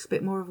 a little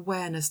bit more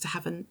awareness to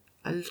have a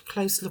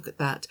close look at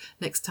that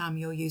next time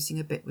you're using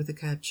a bit with a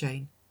curb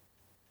chain.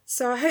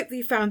 So I hope that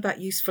you found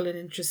that useful and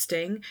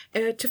interesting.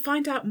 To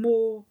find out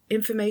more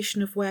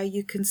information of where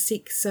you can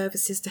seek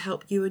services to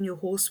help you and your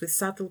horse with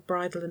saddle,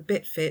 bridle and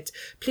bit fit,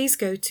 please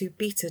go to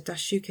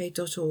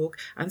beta-uk.org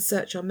and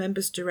search our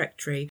members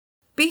directory.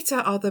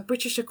 BETA are the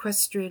British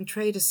Equestrian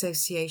Trade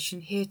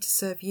Association, here to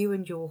serve you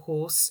and your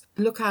horse.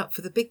 Look out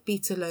for the big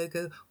BETA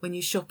logo when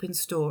you shop in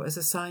store as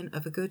a sign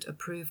of a good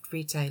approved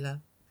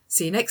retailer.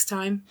 See you next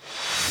time.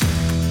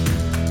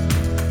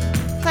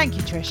 Thank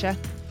you, Tricia.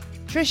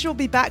 Tricia will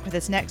be back with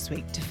us next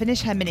week to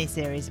finish her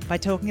mini-series by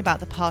talking about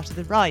the part of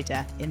the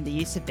rider in the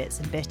use of bits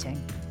and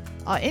bitting.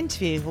 Our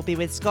interview will be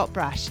with Scott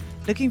Brash,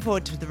 looking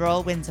forward to the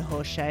Royal Windsor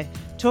Horse Show,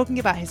 talking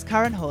about his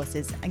current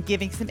horses and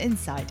giving some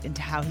insight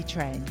into how he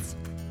trains.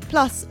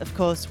 Plus, of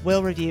course,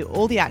 we'll review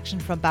all the action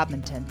from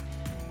Badminton.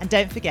 And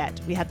don't forget,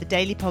 we had the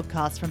daily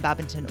podcast from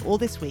Badminton all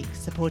this week,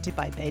 supported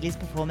by Bailey's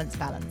Performance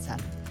Balancer.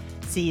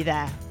 See you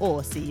there,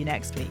 or see you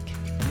next week.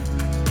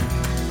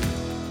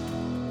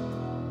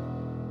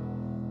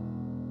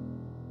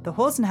 The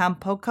Horse and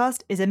Hound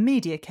podcast is a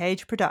Media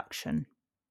Cage production.